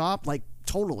up shop, like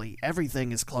totally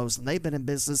everything is closed, and they've been in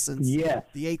business since the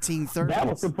 1830s. That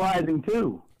was surprising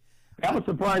too.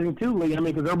 Lee. I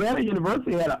mean, because Urbana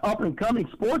University had an up-and-coming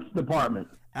sports department.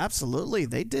 Absolutely.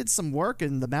 They did some work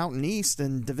in the Mountain East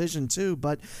and Division II,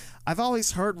 but I've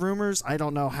always heard rumors. I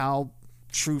don't know how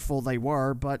truthful they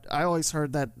were, but I always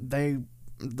heard that the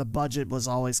budget was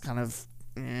always kind of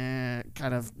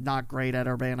not great at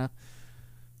Urbana.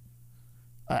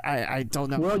 I don't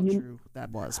know how true that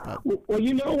was, but well,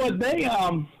 you know what they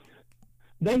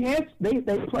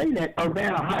played at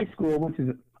Urbana High School, which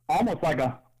is almost like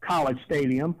a college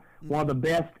stadium, one of the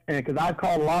best, because I've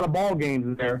called a lot of ball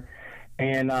games there,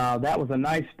 and that was a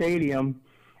nice stadium,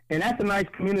 and that's a nice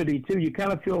community too. You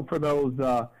kind of feel for those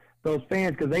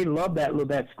fans because they love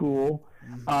that school,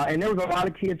 and there was a lot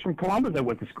of kids from Columbus that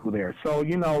went to school there. So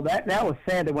that was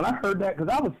sad that when I heard that,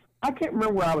 because I can't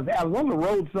remember where I was at. I was on the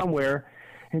road somewhere,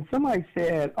 and somebody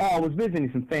said, I was visiting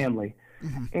some family,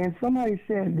 and somebody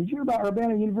said, "Did you hear about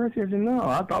Urbana University?" I said, "No,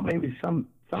 I thought maybe something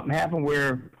happened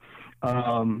where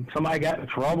somebody got in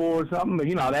trouble or something, but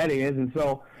you know how that is." And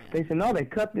so they said, "No, they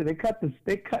cut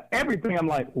everything." I'm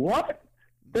like, "What?"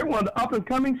 They're one of the up and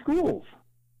coming schools.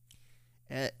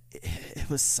 It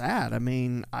was sad. I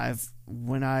mean,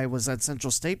 when I was at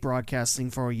Central State Broadcasting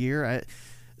for a year at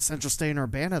Central State and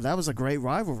Urbana, that was a great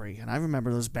rivalry, and I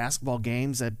remember those basketball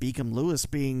games at Beacom Lewis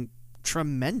being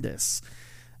tremendous.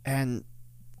 And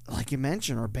like you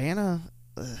mentioned, Urbana,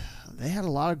 they had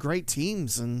a lot of great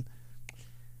teams, and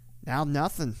now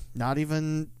nothing. Not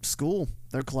even school.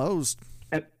 They're closed.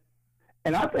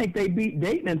 And I think they beat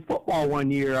Dayton in football one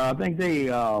year. I think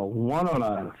they won on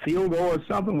a field goal or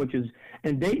something,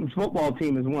 and Dayton's football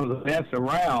team is one of the best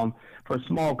around for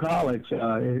small college,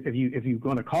 if you're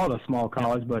going to call it a small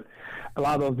college, but a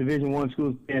lot of those Division I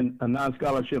schools in a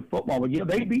non-scholarship football. But yeah,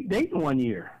 they beat Dayton one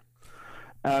year.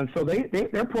 So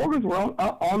their programs were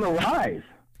on the rise.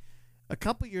 A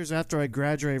couple years after I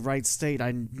graduated Wright State,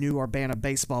 I knew Urbana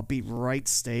baseball beat Wright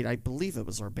State. I believe it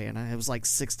was Urbana. It was like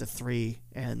 6-3,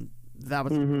 and that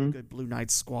was a really good Blue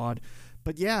Knights squad.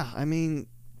 But yeah, I mean,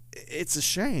 it's a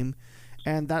shame.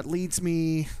 And that leads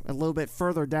me a little bit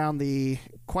further down the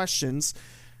questions.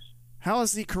 How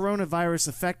has the coronavirus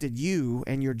affected you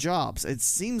and your jobs? It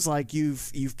seems like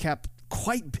you've kept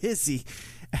quite busy,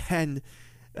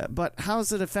 but how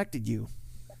has it affected you?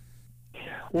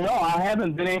 Well, I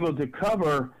haven't been able to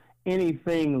cover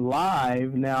anything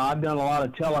live. Now, I've done a lot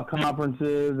of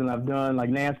teleconferences, and I've done like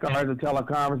NASCAR has a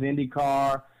teleconference,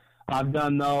 IndyCar. I've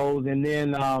done those, and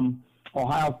then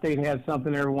Ohio State has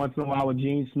something every once in a while with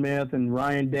Gene Smith and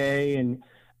Ryan Day and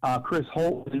Chris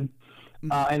Holton.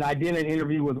 And I did an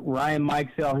interview with Ryan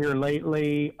Mikesell here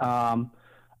lately.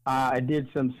 I did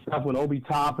some stuff with Obi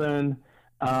Toppin.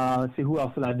 Let's see, who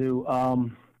else did I do?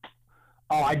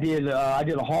 I did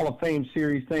a Hall of Fame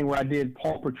series thing where I did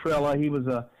Paul Petrella. He was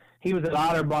at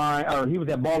Otterbein, or he was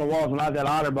at Baldwin Wallace when I was at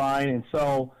Otterbein, and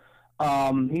so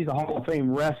he's a Hall of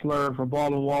Fame wrestler for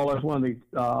Baldwin Wallace, one of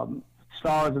the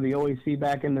stars of the OAC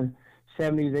back in the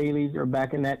 70s, 80s, or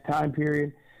back in that time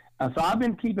period. So I've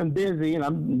been keeping busy, and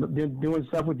I've been doing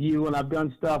stuff with you, and I've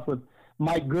done stuff with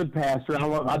Mike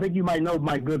Goodpaster. I think you might know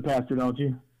Mike Goodpaster, don't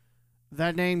you?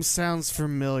 That name sounds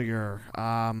familiar.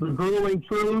 The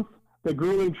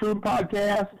Grueling Truth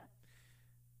podcast.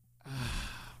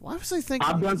 Why was I thinking?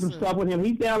 I've done some stuff with him.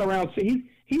 He's down around. He's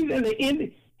in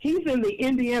the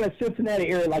Indiana, Cincinnati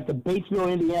area, like the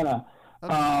Batesville, Indiana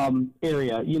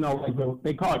area. You know, like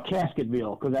they call it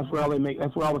Casketville because that's where all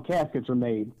the caskets are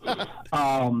made.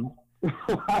 I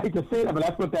hate to say that, but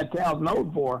that's what that town's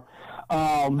known for.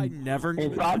 I never knew.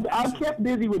 And so I kept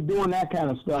busy with doing that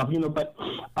kind of stuff, you know. But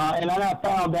and then I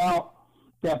found out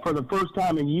that for the first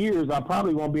time in years, I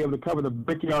probably won't be able to cover the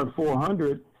Brickyard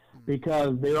 400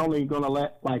 because they're only going to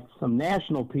let like some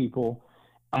national people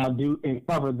do and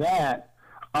cover that.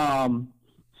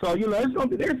 So you know, there's going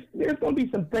to be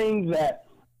some things that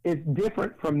is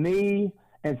different from me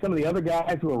and some of the other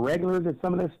guys who are regulars at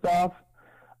some of this stuff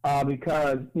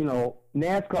because you know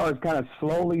NASCAR is kind of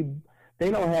slowly. They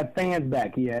don't have fans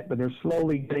back yet, but they're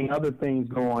slowly getting other things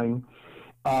going.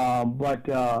 I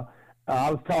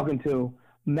was talking to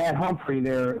Matt Humphrey,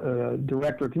 their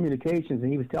director of communications,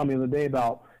 and he was telling me the other day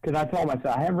about, because I told him, I said,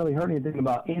 I haven't really heard anything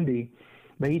about Indy,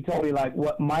 but he told me like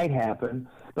what might happen.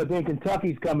 But then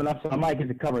Kentucky's coming up, so I might get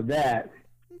to cover that.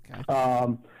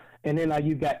 Okay. And then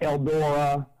you've got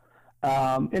Eldora,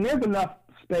 and there's enough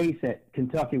space at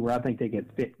Kentucky where I think they get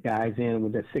fit guys in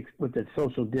with the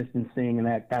social distancing and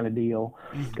that kind of deal.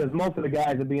 Because most of the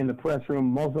guys will be in the press room,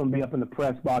 most of them will be up in the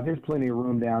press box. There's plenty of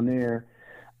room down there.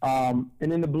 And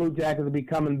then the Blue Jackets will be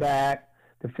coming back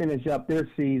to finish up their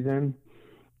season.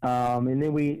 And then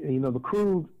the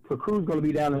crew's going to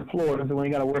be down in Florida, so we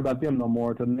ain't got to worry about them no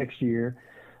more until next year.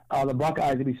 The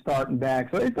Buckeyes will be starting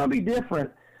back. So it's going to be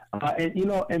different.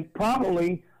 And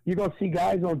probably you're going to see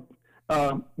guys on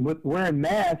with wearing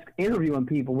masks interviewing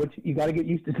people, which you got to get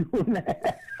used to doing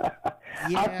that.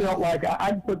 Yeah. I felt like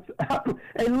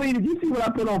hey Lee, did you see what I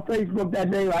put on Facebook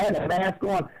that day? I had a mask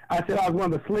on. I said I was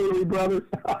one of the Slavery brothers.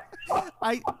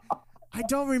 I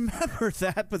don't remember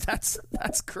that, but that's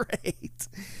great.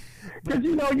 Because,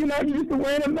 you're not used to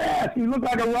wearing a mask. You look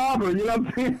like a robber. You know what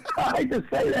I'm saying? I hate to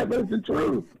say that, but it's the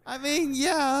truth. I mean,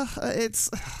 yeah, it's...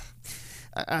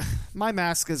 my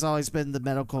mask has always been the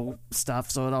medical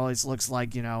stuff, so it always looks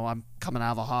like, I'm coming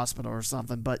out of a hospital or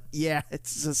something. But, yeah,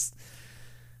 it's just...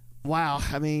 Wow.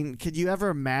 I mean, could you ever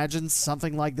imagine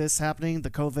something like this happening?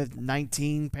 The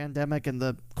COVID-19 pandemic and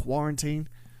the quarantine?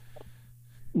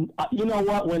 You know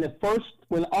what? When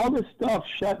all this stuff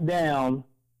shut down,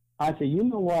 I said, you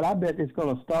know what? I bet it's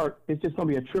going to start. It's just going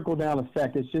to be a trickle-down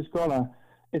effect. It's going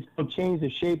to change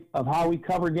the shape of how we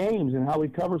cover games and how we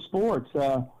cover sports.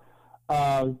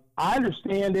 I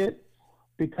understand it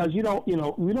because we don't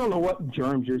know what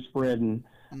germs you're spreading.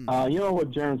 You don't know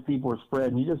what germs people are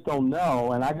spreading. You just don't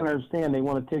know. And I can understand they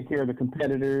want to take care of the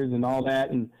competitors and all that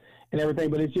and everything,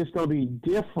 but it's just going to be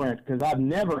different because I've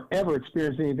never, ever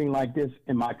experienced anything like this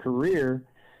in my career.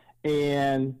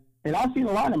 And I've seen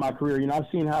a lot in my career. I've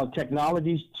seen how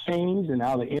technology's changed and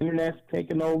how the internet's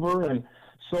taken over and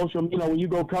social, when you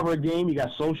go cover a game, you got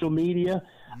social media.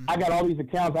 I got all these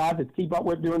accounts I have to keep up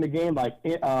with during the game, like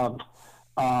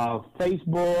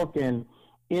Facebook and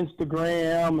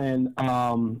Instagram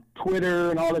and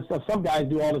Twitter and all this stuff. Some guys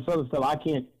do all this other stuff. I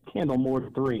can't handle more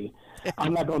than 3.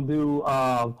 I'm not going to do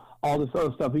all this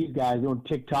other stuff these guys doing,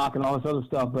 TikTok and all this other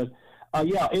stuff. But,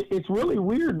 it's really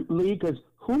weird, Lee, because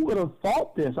who would have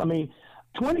thought this? I mean,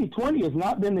 2020 has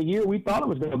not been the year we thought it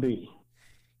was going to be.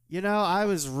 I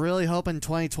was really hoping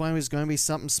 2020 was going to be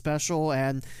something special,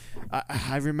 and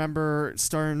I remember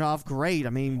starting off great. I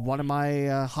mean, one of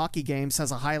my hockey games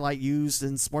has a highlight used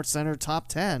in SportsCenter Top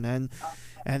 10, and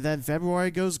then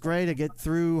February goes great. I get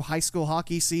through high school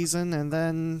hockey season, and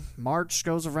then March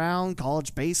goes around,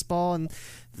 college baseball, and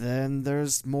then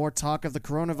there's more talk of the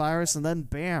coronavirus, and then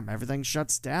bam, everything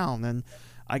shuts down, and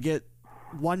I get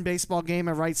 1 baseball game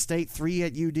at Wright State, 3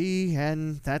 at UD,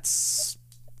 and that's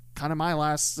kind of my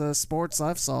last sports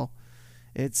life, so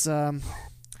it's been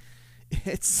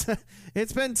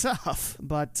tough,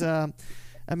 but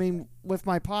I mean, with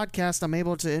my podcast, I'm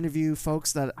able to interview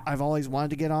folks that I've always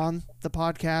wanted to get on the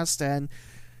podcast, and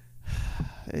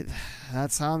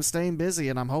that's how I'm staying busy,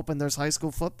 and I'm hoping there's high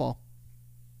school football.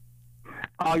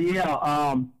 Oh yeah,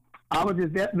 I was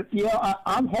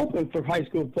I'm hoping for high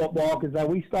school football because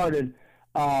we started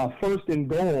First and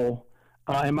Goal.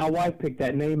 And my wife picked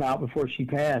that name out before she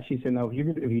passed. She said, no, if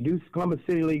you do Columbus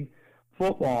City League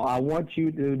football, I want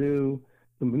you to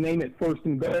name it First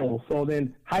and Goal. So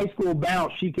then High School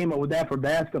Bounce, she came up with that for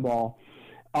basketball.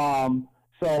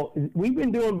 So we've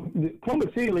been doing –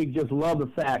 Columbus City League just love the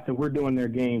fact that we're doing their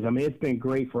games. I mean, it's been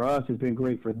great for us. It's been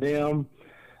great for them.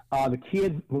 The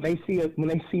kids, when they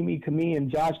see me and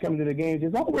Josh coming to the games, they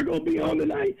say, oh, we're going to be on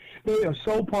tonight. They are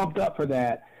so pumped up for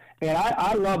that. And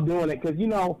I love doing it because,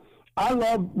 I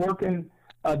love working,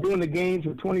 doing the games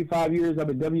for 25 years. I'm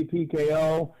at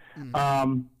WPKO.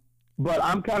 But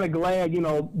I'm kind of glad,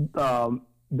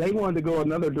 they wanted to go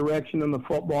another direction in the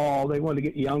football. They wanted to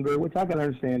get younger, which I can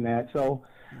understand that. So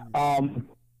because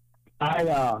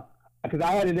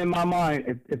I had it in my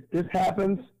mind, if this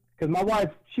happens, because my wife,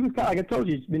 she was kind of, like I told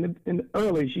you,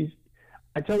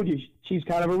 I told you she's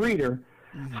kind of a reader.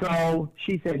 So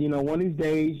she said, one of these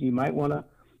days you might want to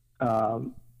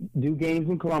do games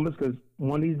in Columbus because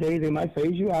one of these days they might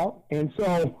phase you out. And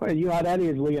so, you know how that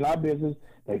is, Lee, in our business.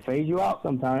 They phase you out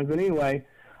sometimes. But anyway,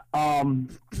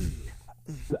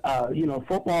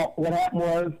 football, what happened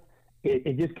was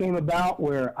it just came about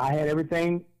where I had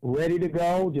everything ready to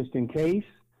go just in case.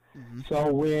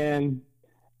 So when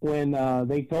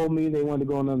they told me they wanted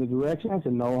to go another direction, I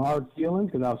said no hard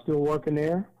feelings because I was still working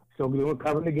there, still doing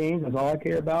covering the games. That's all I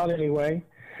care about anyway.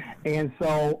 And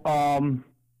so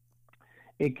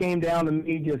it came down to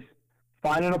me just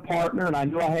finding a partner, and I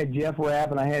knew I had Jeff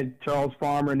Rapp and I had Charles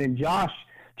Farmer, and then Josh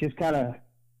just kind of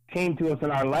came to us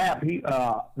in our lap.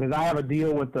 Because I have a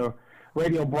deal with the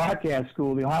radio broadcast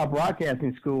school, the Ohio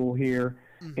Broadcasting School here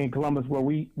in Columbus, where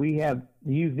we have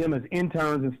used them as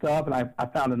interns and stuff, and I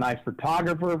found a nice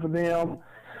photographer for them.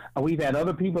 We've had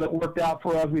other people that worked out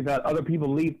for us. We've had other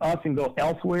people leave us and go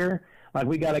elsewhere. Like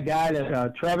we got a guy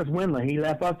that Travis Windley, he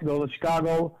left us to go to the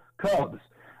Chicago Cubs.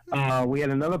 We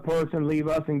had another person leave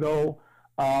us and go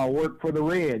work for the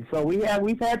Reds. So we've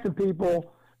had some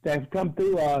people that have come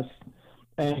through us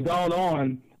and gone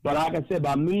on. But like I said,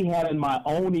 by me having my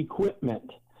own equipment,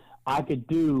 I could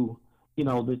do,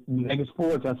 the mega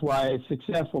sports. That's why it's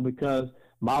successful, because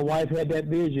my wife had that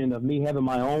vision of me having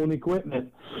my own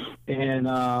equipment, and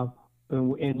my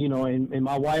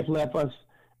wife left us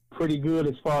pretty good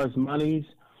as far as monies.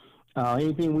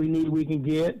 Anything we need, we can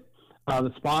get.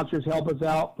 The sponsors help us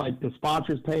out. Like the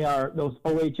sponsors pay those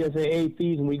OHSAA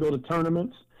fees when we go to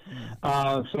tournaments.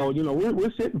 So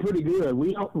we're sitting pretty good.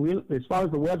 We as far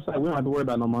as the website, we don't have to worry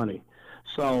about no money.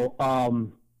 So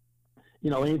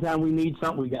anytime we need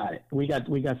something, we got it. We got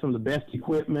some of the best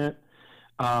equipment.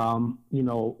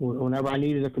 Whenever I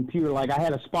needed a computer, like I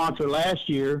had a sponsor last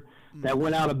year that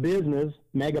went out of business,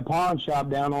 Mega Pawn Shop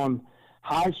down on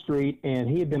High Street, and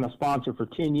he had been a sponsor for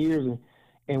 10 years.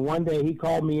 And one day he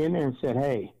called me in there and said,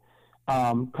 "Hey,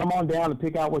 come on down and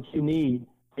pick out what you need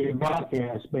for your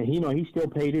broadcast." But he still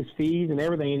paid his fees and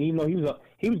everything, and even though he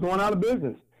was going out of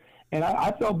business. And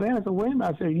I felt bad. I said, "Wait a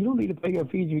minute." I said, "You don't need to pay your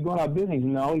fees if you're going out of business."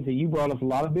 No, he said, "You brought us a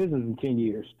lot of business in 10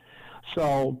 years."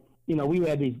 So, we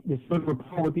had this good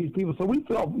rapport with these people. So we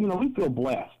feel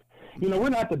blessed. We're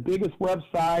not the biggest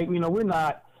website. We're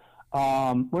not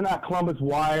Columbus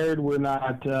Wired. We're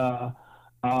not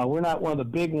one of the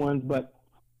big ones, but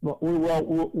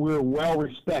we're well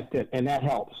respected, and that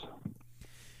helps.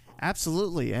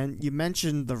 Absolutely. And you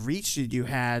mentioned the reach that you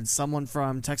had. Someone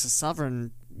from Texas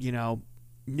Southern,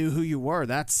 knew who you were.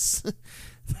 That's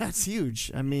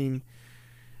huge. I mean,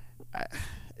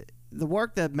 the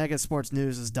work that Mega Sports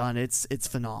News has done, it's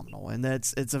phenomenal, and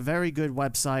it's a very good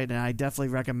website, and I definitely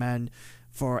recommend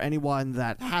for anyone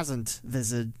that hasn't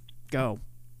visited, go.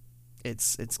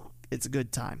 It's a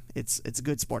good time. It's a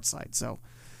good sports site. So,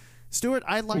 Stuart,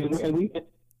 I'd like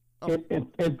and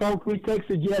folks, we take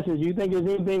suggestions. You think there's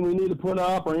anything we need to put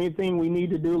up or anything we need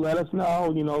to do, let us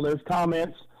know. There's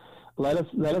comments. Let us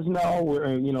know.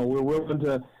 We're willing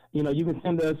to. You can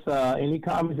send us any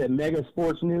comments at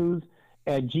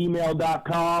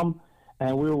megasportsnews@gmail.com,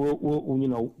 and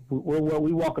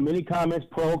we welcome any comments,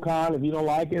 pro, con. If you don't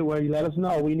like it, well, you let us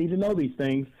know. We need to know these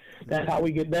things. That's how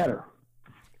we get better.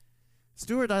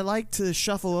 Stuart, I'd like to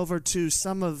shuffle over to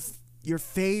some of your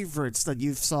favorites that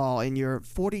you saw in your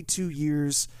 42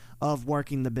 years of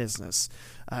working the business.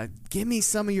 Give me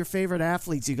some of your favorite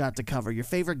athletes you got to cover, your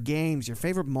favorite games, your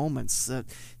favorite moments.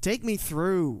 Take me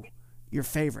through your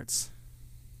favorites.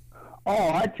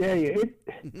 Oh, I tell you,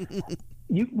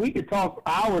 we could talk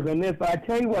hours on this, but I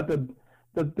tell you what, the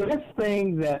best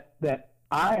thing that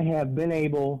I have been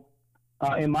able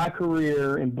in my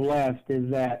career and blessed is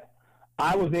that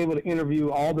I was able to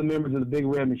interview all the members of the Big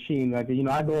Red Machine. Like,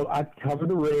 I cover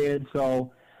the Reds,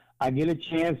 so I get a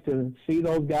chance to see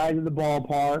those guys at the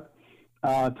ballpark,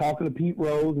 talking to Pete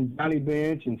Rose and Johnny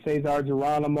Bench and Cesar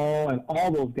Geronimo and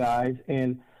all those guys.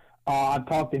 And I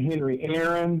talked to Henry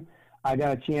Aaron. I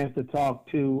got a chance to talk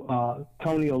to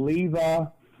Tony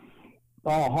Oliva,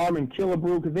 Harmon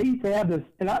Killebrew, because they used to have this,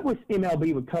 and I wish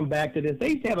MLB would come back to this. They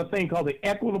used to have a thing called the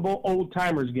Equitable Old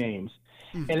Timers Games.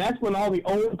 And that's when all the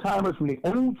old-timers from the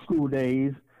old school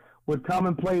days would come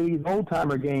and play these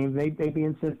old-timer games. They'd be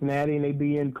in Cincinnati, and they'd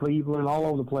be in Cleveland, all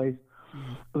over the place.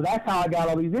 So that's how I got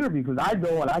all these interviews, because I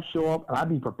go and I show up, and I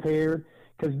be prepared,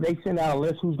 because they send out a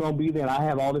list who's going to be there, and I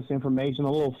have all this information,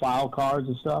 the little file cards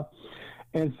and stuff.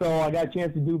 And so I got a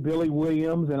chance to do Billy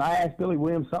Williams, and I asked Billy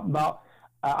Williams something about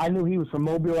I knew he was from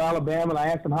Mobile, Alabama, and I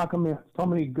asked him how come so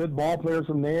many good ball players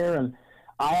from there, and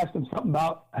I asked him something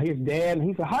about his dad, and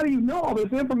he said, "How do you know all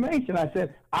this information?" I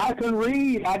said, "I can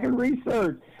read. I can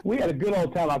research." We had a good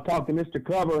old time. I talked to Mr.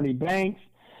 Cover, Ernie Banks,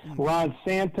 Ron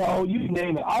Santo, you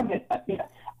name it.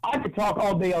 I could talk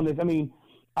all day on this. I mean,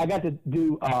 I got to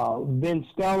do Vin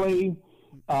Scully,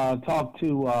 talk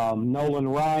to Nolan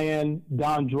Ryan,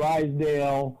 Don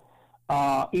Drysdale.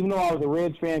 Even though I was a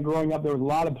Reds fan growing up, there was a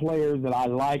lot of players that I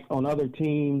liked on other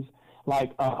teams.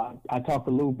 Like I talked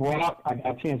to Lou Brock. I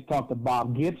got a chance to talk to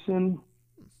Bob Gibson.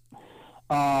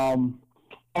 Tom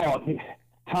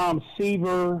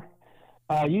Seaver.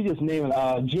 You just name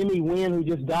it. Jimmy Wynn, who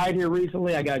just died here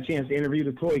recently. I got a chance to interview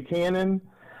the Toy Cannon,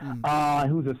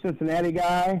 who's a Cincinnati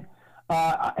guy.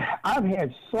 I've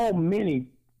had so many.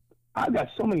 I've got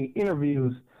so many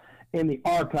interviews in the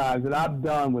archives that I've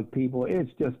done with people.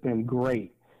 It's just been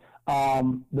great.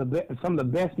 Some of the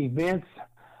best events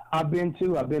I've been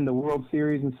to World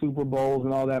Series and Super Bowls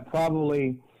and all that.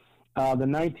 Probably the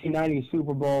 1990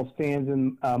 Super Bowl stands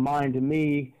in mind to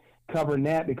me, covering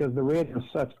that, because the Reds were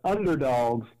such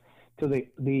underdogs to the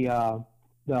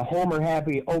Homer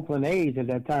Happy Oakland A's at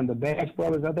that time, the Bash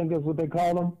Brothers, I think that's what they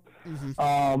called them.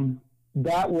 Mm-hmm.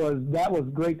 That was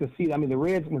great to see. I mean, the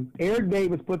Reds, when Eric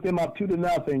Davis put them up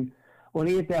 2-0 when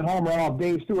he hit that homer off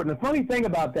Dave Stewart. And the funny thing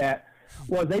about that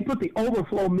was they put the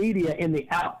overflow media in the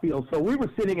outfield. So we were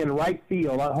sitting in right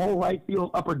field. Our whole right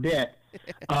field upper deck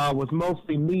was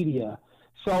mostly media.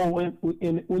 So when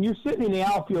you're sitting in the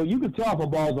outfield, you can tell if a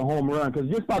ball's a home run, because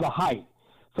just by the height.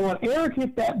 So when Eric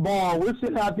hit that ball, we're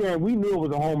sitting out there and we knew it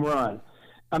was a home run.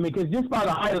 I mean, because just by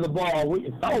the height of the ball, the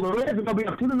Reds are going to be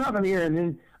up 2-0 here, and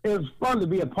then it was fun to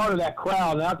be a part of that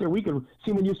crowd. And out there, we can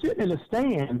see when you're sitting in the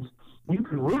stands, you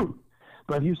can root,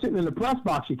 but if you're sitting in the press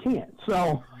box, you can't.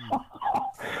 So,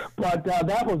 but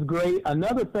that was great.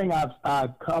 Another thing got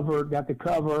to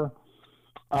cover,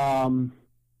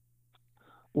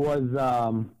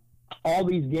 was all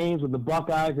these games with the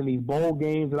Buckeyes and these bowl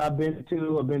games that I've been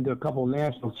to. I've been to a couple of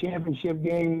national championship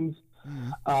games.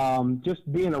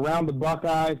 Just being around the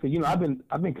Buckeyes, because I've been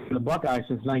covering the Buckeyes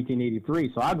since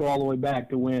 1983, so I go all the way back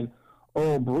to when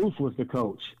Earl Bruce was the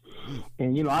coach,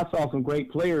 and I saw some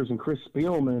great players, and Chris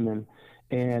Spielman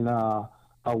and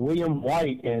William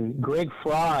White and Greg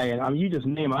Fry, and I mean, you just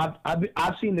name them.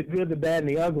 I've seen the good, the bad, and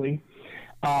the ugly.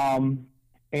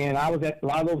 And I was at a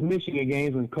lot of those Michigan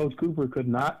games when Coach Cooper could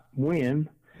not win.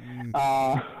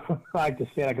 I like to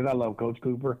say that because I love Coach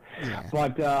Cooper. Yeah.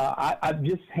 But I've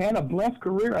just had a blessed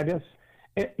career. And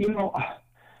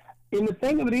the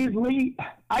thing of it is, Lee,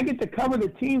 I get to cover the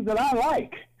teams that I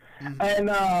like. And,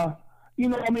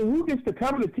 who gets to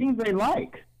cover the teams they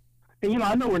like? And,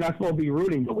 I know we're not supposed to be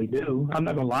rooting, but we do. I'm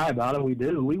not going to lie about it. We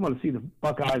do. We want to see the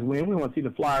Buckeyes win. We want to see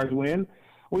the Flyers win.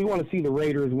 We want to see the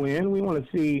Raiders win. We want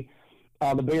to see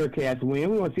the Bearcats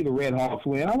win. We want to see the Red Hawks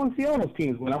win. I want to see all those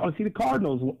teams win. I want to see the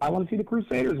Cardinals. I want to see the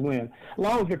Crusaders win. As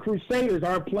long as the Crusaders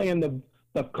aren't playing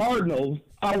the Cardinals,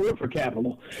 I'll root for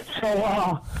Capital.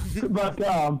 So, but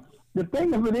the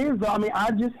thing of it is, I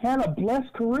just had a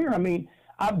blessed career. I mean,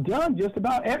 I've done just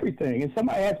about everything. And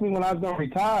somebody asked me when I was going to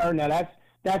retire. Now,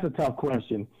 that's a tough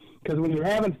question, because when you're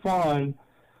having fun,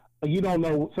 you don't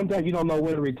know. Sometimes you don't know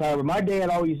when to retire. But my dad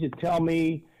always used to tell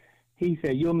me, he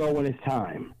said, "You'll know when it's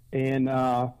time." And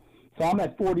so I'm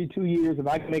at 42 years. If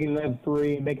I can make it another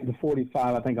 3, make it to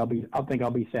 45, I think I'll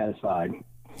be satisfied.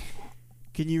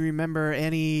 Can you remember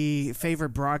any favorite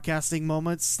broadcasting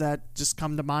moments that just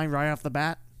come to mind right off the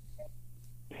bat?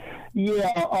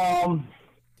 Yeah,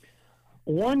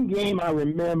 one game I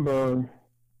remember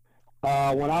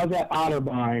when I was at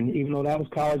Otterbein, even though that was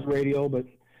college radio, but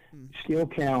still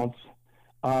counts.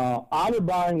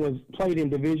 Otterbein was played in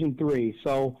Division III,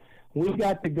 so we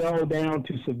got to go down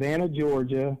to Savannah,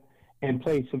 Georgia, and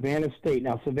play Savannah State.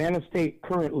 Now, Savannah State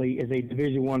currently is a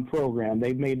Division I program.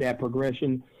 They've made that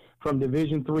progression from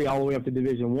Division III all the way up to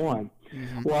Division I.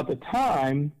 Well, at the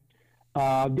time,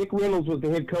 Dick Reynolds was the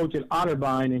head coach at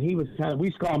Otterbein, and he was we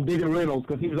used to call him Digger Reynolds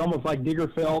because he was almost like Digger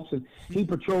Phelps, and he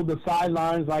patrolled the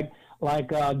sidelines like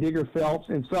Digger Phelps.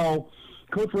 And so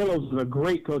Coach Reynolds was a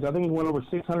great coach. I think he went over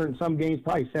 600 and some games,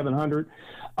 probably 700.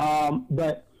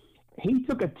 But he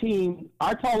took a team.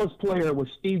 Our tallest player was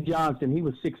Steve Johnson. He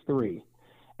was 6'3".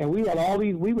 And we had all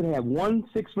these. We would have one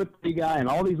 6'3" guy and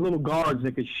all these little guards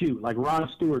that could shoot, like Ron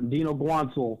Stewart and Dino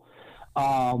Guansel,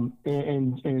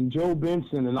 and Joe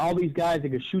Benson, and all these guys that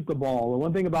could shoot the ball. And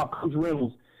one thing about Coach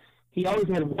Reynolds, he always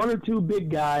had 1 or 2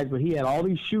 big guys, but he had all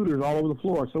these shooters all over the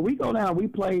floor. So we go down. We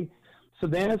play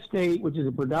Savannah State, which is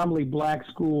a predominantly black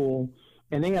school,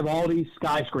 and they have all these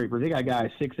skyscrapers. They got guys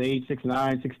 6'8",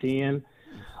 6'9", 6'10".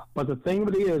 But the thing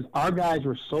of it is, our guys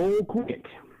were so quick,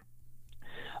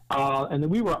 and then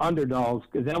we were underdogs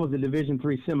because that was the Division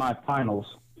III semifinals.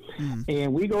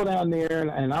 And we go down there,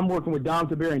 and I'm working with Dom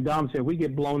Tiberi, and Dom said, "We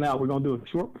get blown out, we're going to do a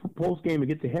short post game and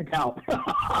get the heck out."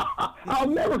 I'll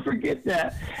never forget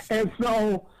that. And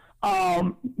so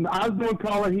I was doing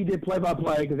color. He did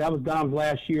play-by-play because that was Dom's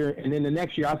last year. And then the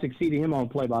next year, I succeeded him on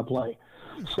play-by-play.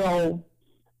 So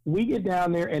we get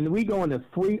down there, and we go into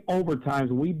 3 overtimes,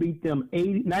 and we beat them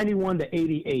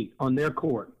 91-88 on their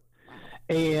court.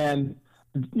 And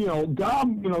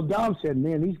Dom said,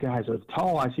 "Man, these guys are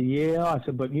tall." I said, "Yeah." I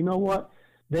said, "But you know what?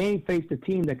 They ain't faced a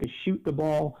team that could shoot the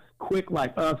ball quick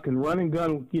like us, can run and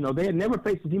gun. They had never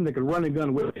faced a team that could run and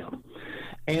gun with them."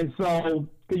 And so,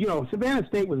 because, Savannah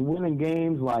State was winning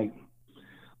games like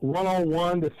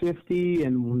 101-50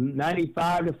 and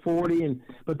 95-40,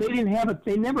 but they didn't have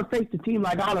they never faced a team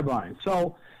like Otterbein.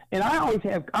 So, and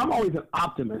I'm always an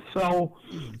optimist. So,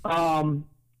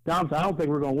 Dom said, "I don't think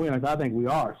we're going to win." I said, "I think we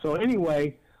are." So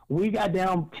anyway, we got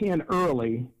down 10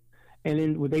 early, and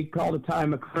then they called a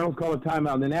timeout. Colonels called a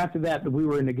timeout. And then after that, we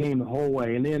were in the game the whole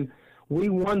way. And then we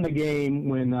won the game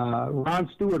when Ron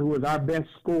Stewart, who was our best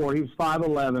scorer, he was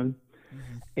 5'11",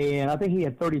 and I think he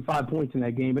had 35 points in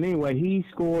that game. But anyway, he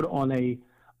scored on a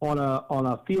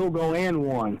field goal and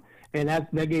won, and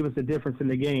that gave us the difference in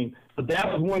the game. But that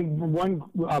was one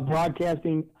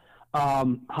broadcasting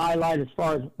highlight as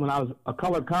far as when I was a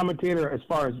color commentator, as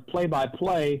far as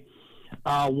play-by-play.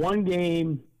 One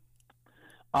game,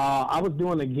 I was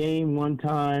doing a game one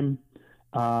time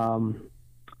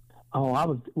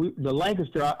Oh, the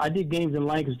Lancaster. I did games in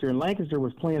Lancaster, and Lancaster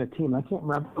was playing a team. I can't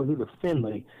remember if it was either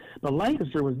Finley, but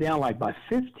Lancaster was down like by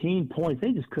 15 points.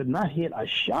 They just could not hit a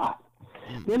shot.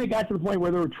 Then it got to the point where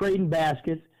they were trading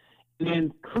baskets, and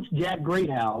then Coach Jack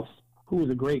Greathouse, who was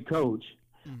a great coach,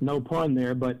 no pun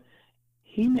there, but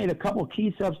he made a couple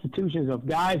key substitutions of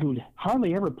guys who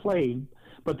hardly ever played,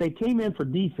 but they came in for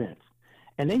defense,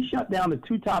 and they shut down the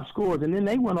two top scorers, and then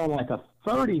they went on like a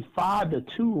 35-2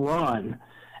 run.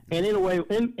 And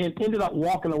ended up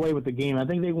walking away with the game. I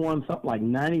think they won something like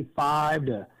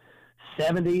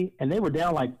 95-70, and they were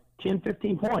down like 10,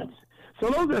 15 points. So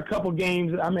those are a couple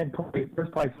games. I mean, there's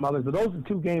probably some others, but those are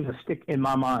two games that stick in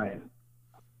my mind.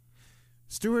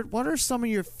 Stuart, what are some of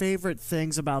your favorite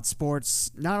things about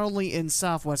sports, not only in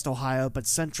Southwest Ohio, but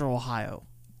Central Ohio?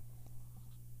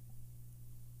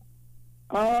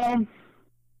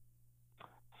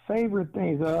 Favorite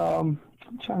things? I'm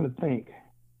trying to think.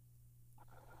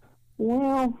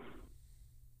 Well,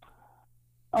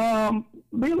 be a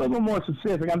little bit more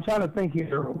specific. I'm trying to think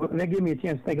here. That give me a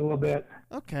chance to think a little bit.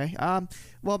 Okay.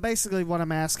 Well, basically what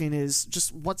I'm asking is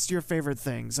just what's your favorite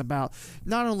things about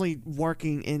not only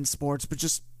working in sports, but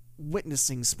just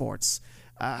witnessing sports?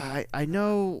 I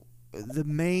know the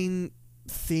main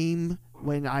theme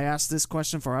when I ask this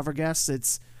question for other guests,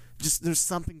 it's just there's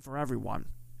something for everyone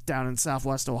down in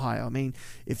Southwest Ohio. I mean,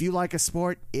 if you like a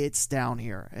sport, it's down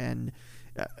here. And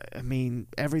I mean,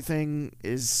 everything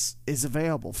is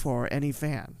available for any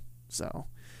fan. So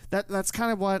that's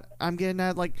kind of what I'm getting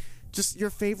at. Like, just your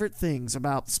favorite things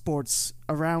about sports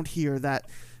around here that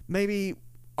maybe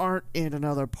aren't in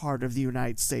another part of the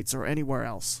United States or anywhere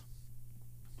else.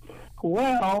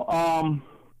 Well,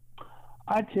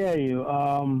 I tell you,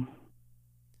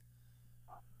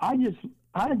 I just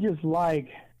like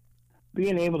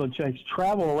being able to just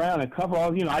travel around and cover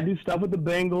all. I do stuff with the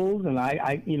Bengals, and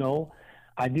I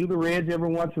do the Reds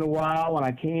every once in a while when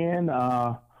I can.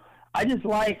 I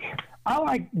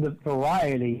like the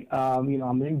variety. I'm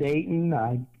in Dayton.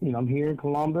 I'm here in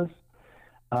Columbus.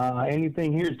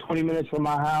 Anything here is 20 minutes from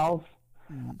my house.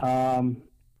 I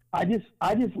just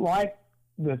like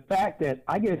the fact that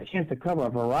I get a chance to cover a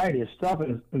variety of stuff,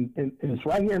 and it's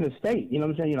right here in the state. You know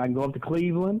what I'm saying? I can go up to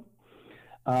Cleveland.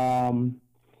 Do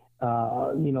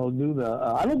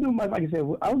the. I don't do much. Like I said,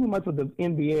 I don't do much with the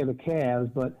NBA or the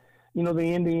Cavs, but the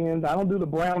Indians. I don't do the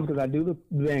Browns because I do the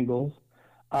Bengals.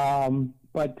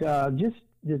 But just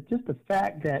the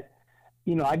fact that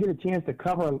I get a chance to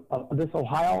cover this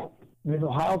Ohio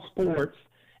sports,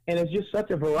 and it's just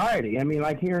such a variety. I mean,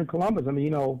 like here in Columbus. I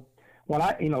mean, when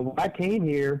I came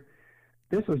here,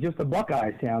 this was just a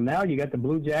Buckeyes town. Now you got the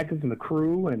Blue Jackets and the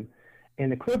Crew, and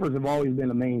the Clippers have always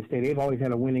been a mainstay. They've always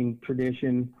had a winning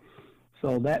tradition,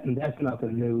 so that's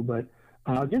nothing new. But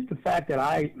just the fact that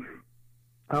I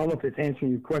don't know if it's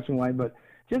answering your question right, but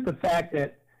just the fact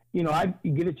that I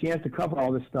get a chance to cover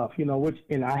all this stuff,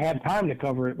 and I have time to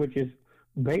cover it, which is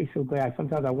basically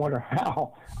sometimes I wonder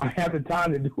how I have the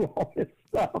time to do all this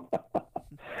stuff.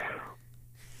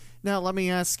 Now, let me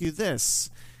ask you this.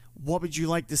 What would you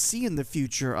like to see in the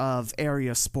future of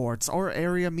area sports or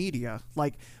area media?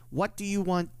 Like, what do you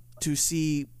want to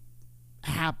see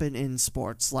happen in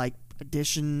sports? Like,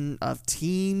 addition of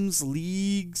teams,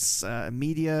 leagues,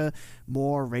 media,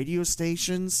 more radio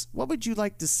stations? What would you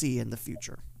like to see in the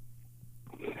future?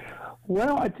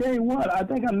 Well, I tell you what, I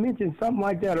think I mentioned something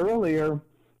like that earlier.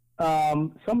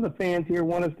 Some of the fans here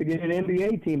want us to get an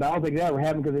NBA team. I don't think that will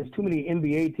happen because there's too many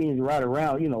NBA teams right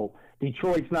around.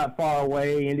 Detroit's not far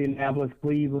away, Indianapolis,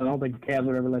 Cleveland. I don't think the Cavs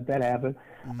would ever let that happen.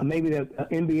 Maybe the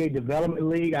NBA Development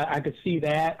League, I could see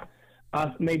that.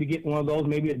 Maybe get one of those,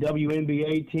 maybe a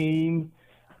WNBA team.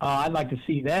 I'd like to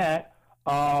see that.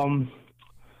 I'm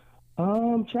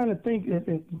trying to think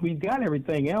if we've got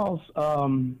everything else.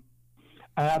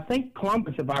 I think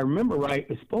Columbus, if I remember right,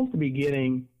 is supposed to be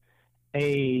getting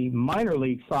a minor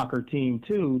league soccer team,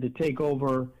 too, to take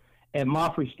over at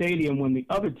Moffrey Stadium when the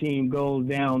other team goes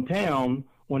downtown,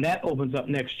 when that opens up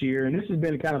next year. And this has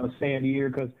been kind of a sad year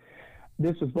because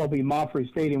this was supposed to be Moffrey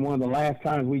Stadium, one of the last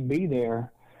times we'd be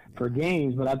there for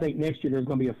games. But I think next year there's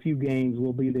going to be a few games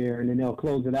we'll be there, and then they'll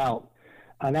close it out.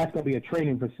 And that's going to be a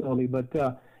training facility. But,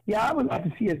 yeah, I would like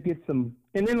to see us get some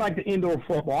 – and then like the indoor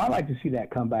football, I'd like to see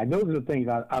that come back. Those are the things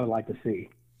I would like to see.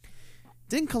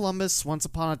 Didn't Columbus once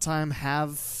upon a time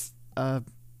have a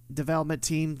development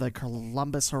team, the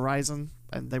Columbus Horizon,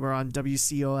 and they were on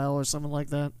WCOL or something like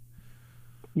that?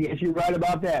 Yes, you're right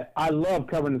about that. I love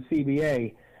covering the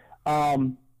CBA.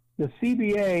 The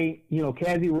CBA,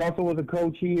 Cassie Russell was a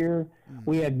coach here.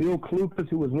 We had Bill Klukas,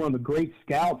 who was one of the great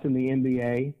scouts in the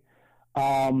NBA.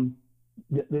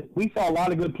 we saw a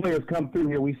lot of good players come through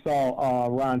here. We saw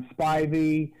Ron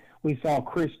Spivey. We saw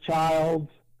Chris Childs.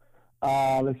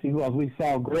 Let's see who else. We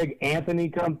saw Greg Anthony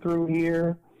come through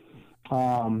here.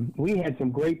 We had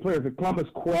some great players. The Columbus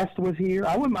Quest was here.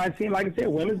 I wouldn't mind seeing, like I said,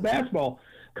 women's basketball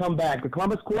come back. The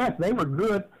Columbus Quest, they were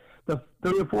good the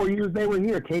 3 or 4 years they were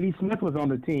here. Katie Smith was on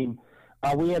the team.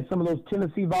 We had some of those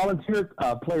Tennessee volunteer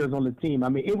players on the team. I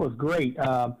mean, it was great.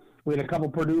 We had a couple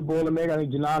Purdue Boilermakers. I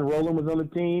think Janon Rowland was on the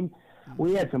team.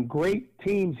 We had some great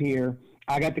teams here.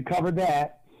 I got to cover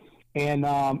that, and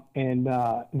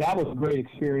that was a great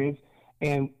experience.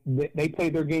 And they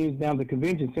played their games down at the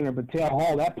convention center, Battelle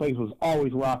Hall. That place was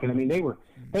always rocking. I mean, they would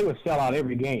sell out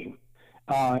every game.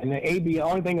 And the ABL,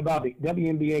 only thing about the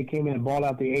WNBA came in and bought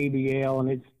out the ABL,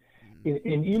 and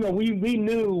you know, we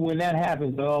knew when that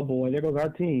happens, oh boy, there goes our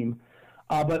team.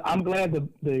 But I'm glad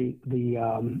the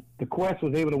Quest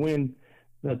was able to win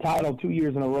the title 2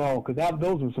 years in a row, because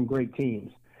those were some great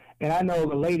teams. And I know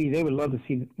the ladies, they would love to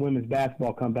see women's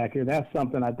basketball come back here. That's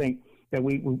something I think that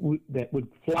that would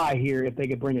fly here if they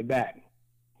could bring it back.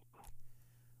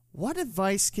 What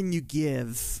advice can you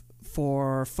give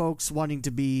for folks wanting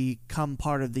to become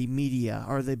part of the media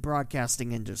or the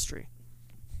broadcasting industry?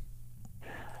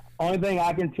 Only thing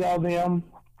I can tell them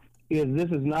is this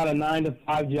is not a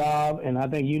 9-to-5 job, and I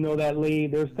think you know that, Lee.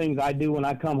 There's things I do when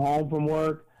I come home from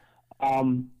work.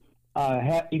 You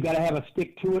got to have a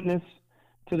stick-to-itness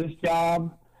to this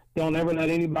job. Don't ever let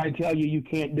anybody tell you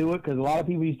can't do it, because a lot of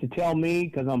people used to tell me,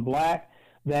 because I'm black,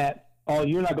 that, oh,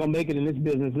 you're not going to make it in this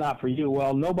business, not for you.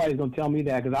 Well, nobody's going to tell me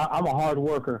that, because I'm a hard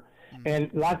worker.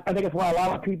 And I think that's why a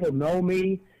lot of people know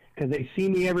me, because they see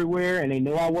me everywhere, and they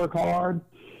know I work hard.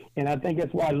 And I think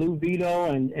that's why Lou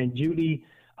Vito and Judy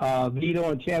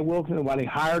Vito and Chad Wilson, why they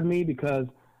hired me, because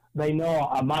they know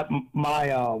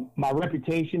my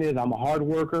reputation is I'm a hard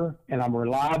worker and I'm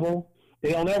reliable.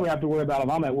 They don't ever have to worry about if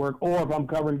I'm at work or if I'm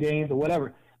covering games or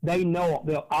whatever. They know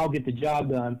I'll get the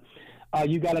job done.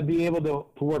 You got to be able to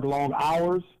work long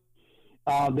hours.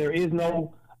 There is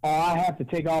no, I have to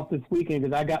take off this weekend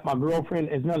because I got my girlfriend.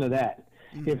 It's none of that.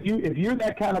 Mm-hmm. If you're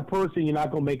that kind of person, you're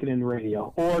not going to make it in the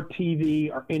radio or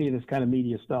TV or any of this kind of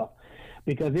media stuff,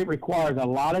 because it requires a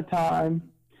lot of time.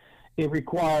 It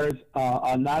requires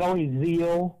not only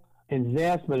zeal and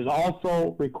zest, but it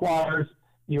also requires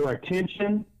your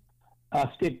attention,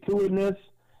 stick-to-itness.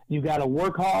 You got to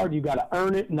work hard. You got to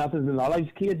earn it. Nothing. All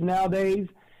these kids nowadays,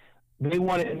 they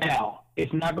want it now.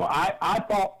 It's not going. I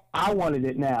thought I wanted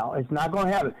it now. It's not going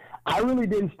to happen. I really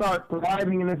didn't start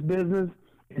thriving in this business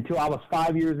until I was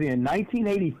 5 years in.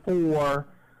 1984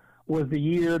 was the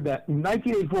year that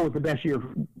 1984 was the best year.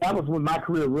 That was when my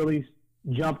career really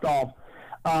jumped off,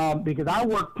 because I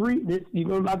worked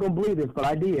you're not going to believe this, but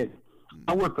I did.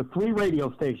 I worked for 3 radio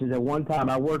stations at one time.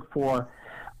 I worked for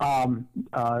CVO.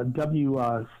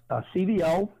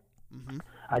 Mm-hmm.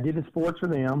 I did the sports for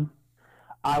them.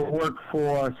 I worked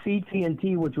for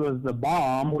CT&T, which was the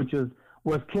bomb, which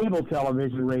was cable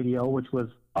television radio, which was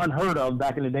unheard of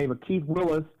back in the day. But Keith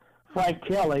Willis, Frank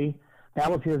Kelly, that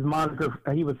was his moniker.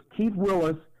 He was Keith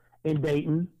Willis in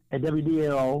Dayton at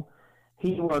WDAO.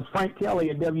 He was Frank Kelly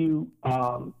at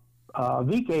VKO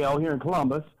here in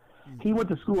Columbus. He went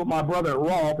to school with my brother at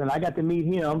Rolfe, and I got to meet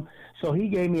him. So he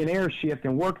gave me an air shift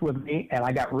and worked with me, and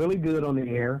I got really good on the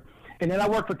air. And then I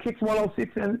worked for Kix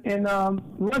 106 in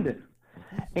London.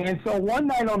 And so one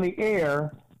night on the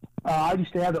air, I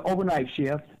used to have the overnight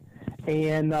shift,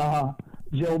 and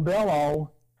Joe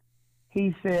Bello,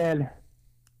 he said,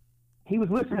 he was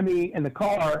listening to me in the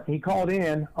car. He called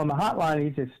in on the hotline, and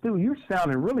he said, "Stu, you're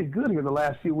sounding really good here the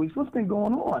last few weeks. What's been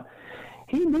going on?"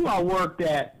 He knew I worked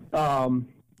at WCVO.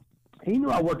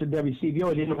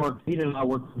 He didn't know I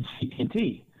worked for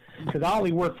CT, because I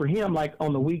only worked for him like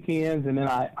on the weekends, and then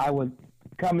I would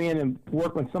come in and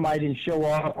work when somebody didn't show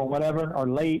up or whatever, or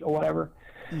late or whatever.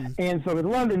 And so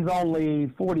London's only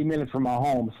 40 minutes from my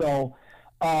home. So,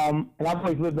 and I've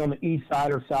always lived on the east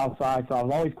side or south side, so I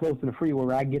was always close to the freeway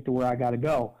where I get to where I got to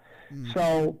go.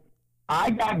 So I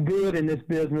got good in this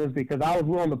business because I was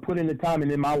willing to put in the time.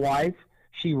 And then my wife,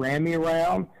 she ran me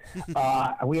around.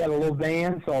 We had a little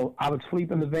van, so I would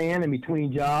sleep in the van in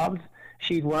between jobs.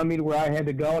 She'd run me to where I had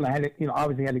to go, and I had to,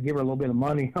 obviously had to give her a little bit of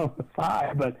money on the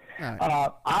side. But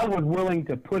I was willing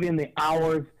to put in the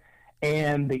hours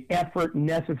and the effort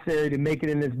necessary to make it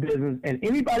in this business. And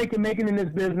anybody can make it in this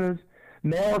business,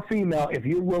 male or female, if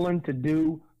you're willing to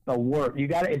do the work. You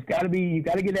got to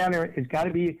get down there. You got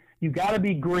to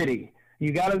be gritty.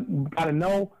 You got to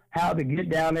know how to get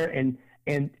down there and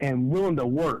willing to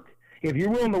work. If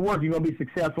you're willing to work, you're going to be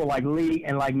successful like Lee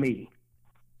and like me.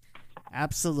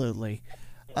 Absolutely.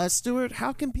 Stuart,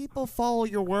 how can people follow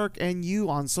your work and you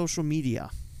on social media?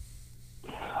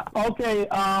 Okay,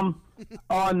 on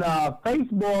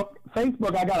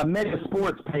Facebook, I got a Mega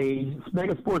Sports page,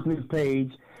 Mega Sports News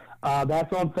page.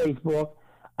 That's on Facebook.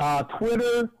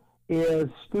 Twitter is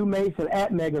Stu Mason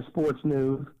at Mega Sports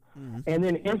News. Mm-hmm. And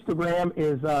then Instagram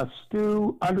is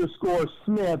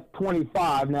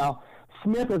Stu_Smith25. Now,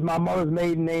 Smith is my mother's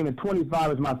maiden name, and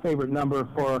 25 is my favorite number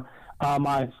for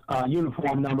my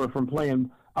uniform number from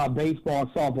playing baseball and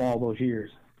softball all those years.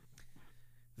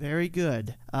 Very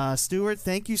good. Stuart,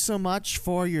 thank you so much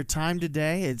for your time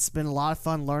today. It's been a lot of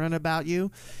fun learning about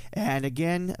you. And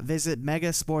again, visit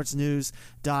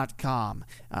megasportsnews.com.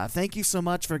 Thank you so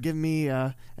much for giving me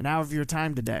an hour of your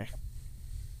time today.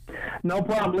 No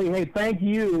problem, Lee. Hey, thank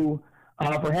you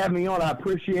for having me on. I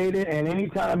appreciate it. And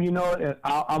anytime you know it,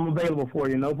 I'm available for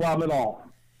you. No problem at all.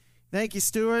 Thank you,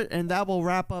 Stuart, and that will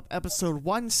wrap up episode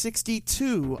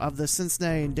 162 of the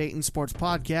Cincinnati and Dayton Sports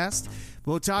Podcast.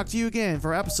 We'll talk to you again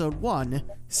for episode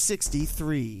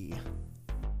 163.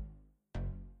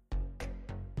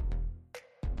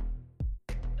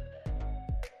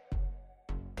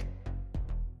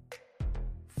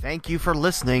 Thank you for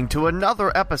listening to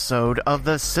another episode of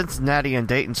the Cincinnati and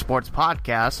Dayton Sports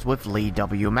Podcast with Lee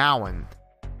W. Mowen.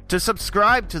 To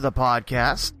subscribe to the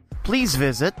podcast, please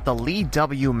visit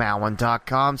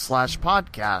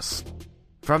theleewmowen.com/podcast.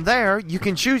 From there, you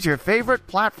can choose your favorite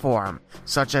platform,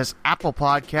 such as Apple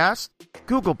Podcast,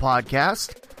 Google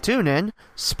Podcast, TuneIn,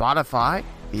 Spotify,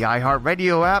 the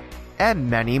iHeartRadio app, and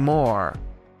many more.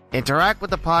 Interact with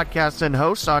the podcast and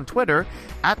host on Twitter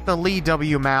at the Lee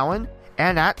W. Mowen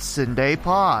and at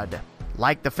CindayPod.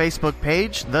 Like the Facebook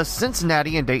page, the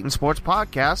Cincinnati and Dayton Sports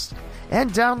Podcast,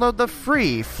 and download the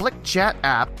free Flick Chat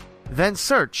app. Then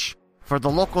search for the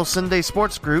local Sunday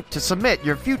Sports Group to submit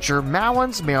your future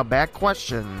Mowen's Mailbag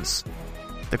questions.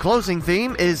 The closing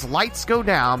theme is Lights Go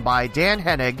Down by Dan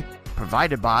Hennig,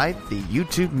 provided by the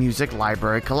YouTube Music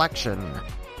Library Collection.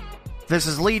 This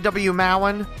is Lee W.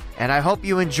 Mowen, and I hope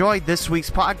you enjoyed this week's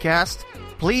podcast.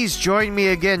 Please join me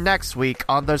again next week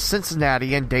on the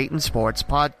Cincinnati and Dayton Sports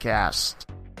Podcast.